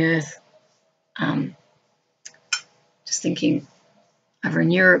places on the earth. Just thinking, over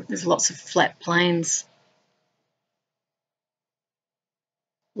in Europe, there's lots of flat plains,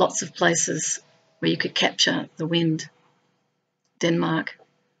 lots of places where you could capture the wind. Denmark,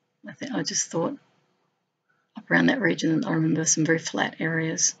 I just thought up around that region, I remember some very flat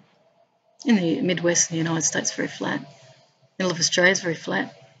areas. In the Midwest of the United States, very flat. Middle of Australia is very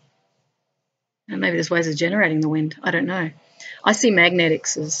flat. And maybe there's ways of generating the wind. I don't know. I see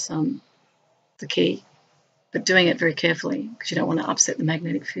magnetics as the key, but doing it very carefully because you don't want to upset the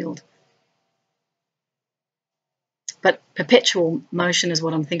magnetic field. But perpetual motion is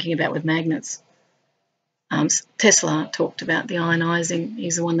what I'm thinking about with magnets. Tesla talked about the ionizing.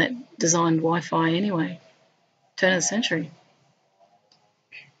 He's the one that designed Wi-Fi anyway, turn of the century.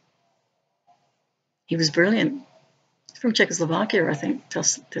 He was brilliant. From Czechoslovakia, I think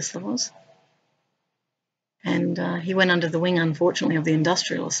Tesla was. And he went under the wing, unfortunately, of the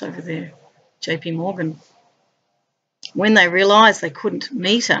industrialists over there, JP Morgan. When they realised they couldn't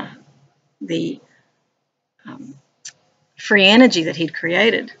meter the free energy that he'd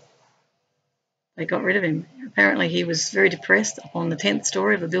created, they got rid of him. Apparently he was very depressed up on the 10th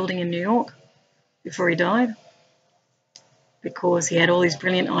story of a building in New York before he died, because he had all these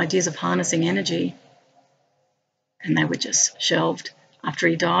brilliant ideas of harnessing energy, and they were just shelved. After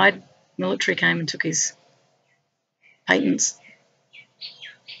he died, the military came and took his patents.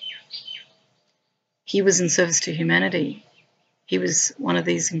 He was in service to humanity. He was one of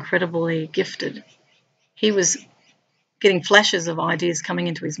these incredibly gifted. He was getting flashes of ideas coming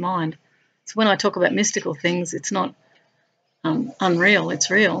into his mind. So when I talk about mystical things, it's not unreal,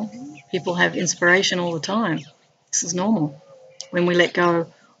 it's real. People have inspiration all the time. This is normal when we let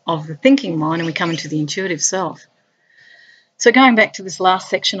go of the thinking mind and we come into the intuitive self. So going back to this last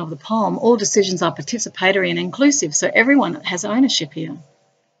section of the poem, all decisions are participatory and inclusive, so everyone has ownership here,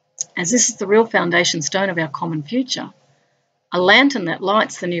 as this is the real foundation stone of our common future, a lantern that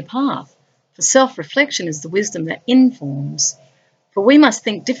lights the new path. For self-reflection is the wisdom that informs. For we must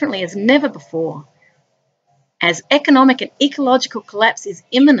think differently as never before, as economic and ecological collapse is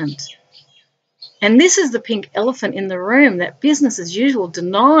imminent. And this is the pink elephant in the room that business as usual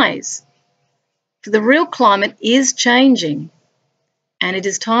denies. For the real climate is changing, and it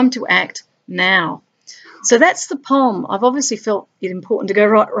is time to act now. So that's the poem. I've obviously felt it important to go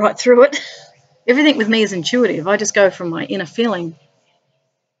right through it. Everything with me is intuitive. I just go from my inner feeling.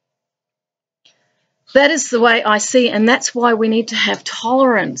 That is the way I see, and that's why we need to have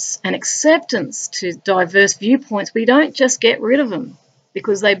tolerance and acceptance to diverse viewpoints. We don't just get rid of them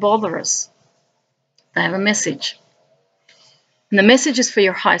because they bother us. They have a message. And the message is for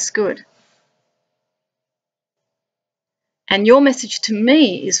your highest good. And your message to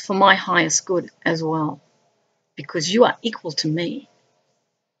me is for my highest good as well, because you are equal to me.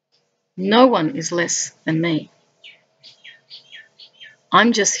 No one is less than me.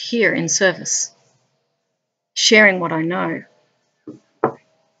 I'm just here in service, sharing what I know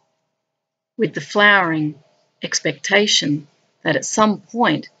with the flowering expectation that at some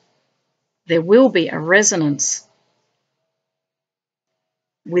point there will be a resonance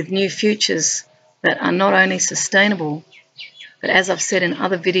with new futures that are not only sustainable, but as I've said in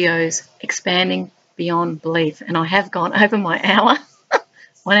other videos, expanding beyond belief. And I have gone over my hour,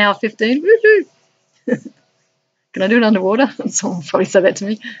 1 hour 15, woohoo! Can I do it underwater? Someone will probably say that to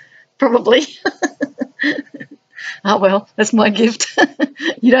me. Probably. Oh well, that's my gift.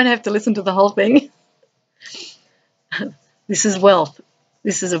 You don't have to listen to the whole thing. This is wealth.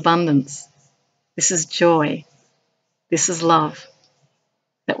 This is abundance. This is joy. This is love.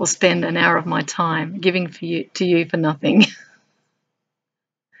 That will spend an hour of my time giving to you for nothing.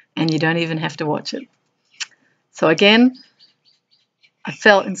 And you don't even have to watch it. So again, I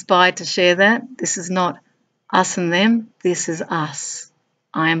felt inspired to share that. This is not us and them. This is us.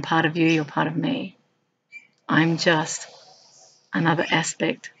 I am part of you. You're part of me. I'm just another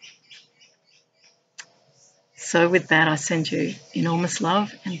aspect. So with that, I send you enormous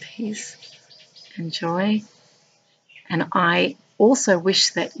love and peace and joy. And I also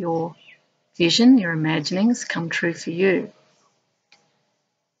wish that your vision, your imaginings come true for you.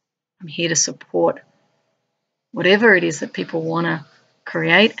 I'm here to support whatever it is that people want to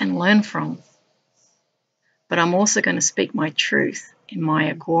create and learn from. But I'm also going to speak my truth in my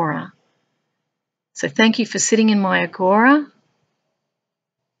Agora. So thank you for sitting in my Agora.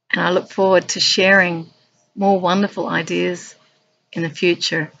 And I look forward to sharing more wonderful ideas in the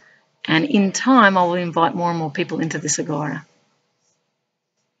future. And in time, I will invite more and more people into this Agora.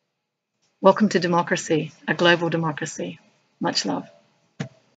 Welcome to democracy, a global democracy. Much love.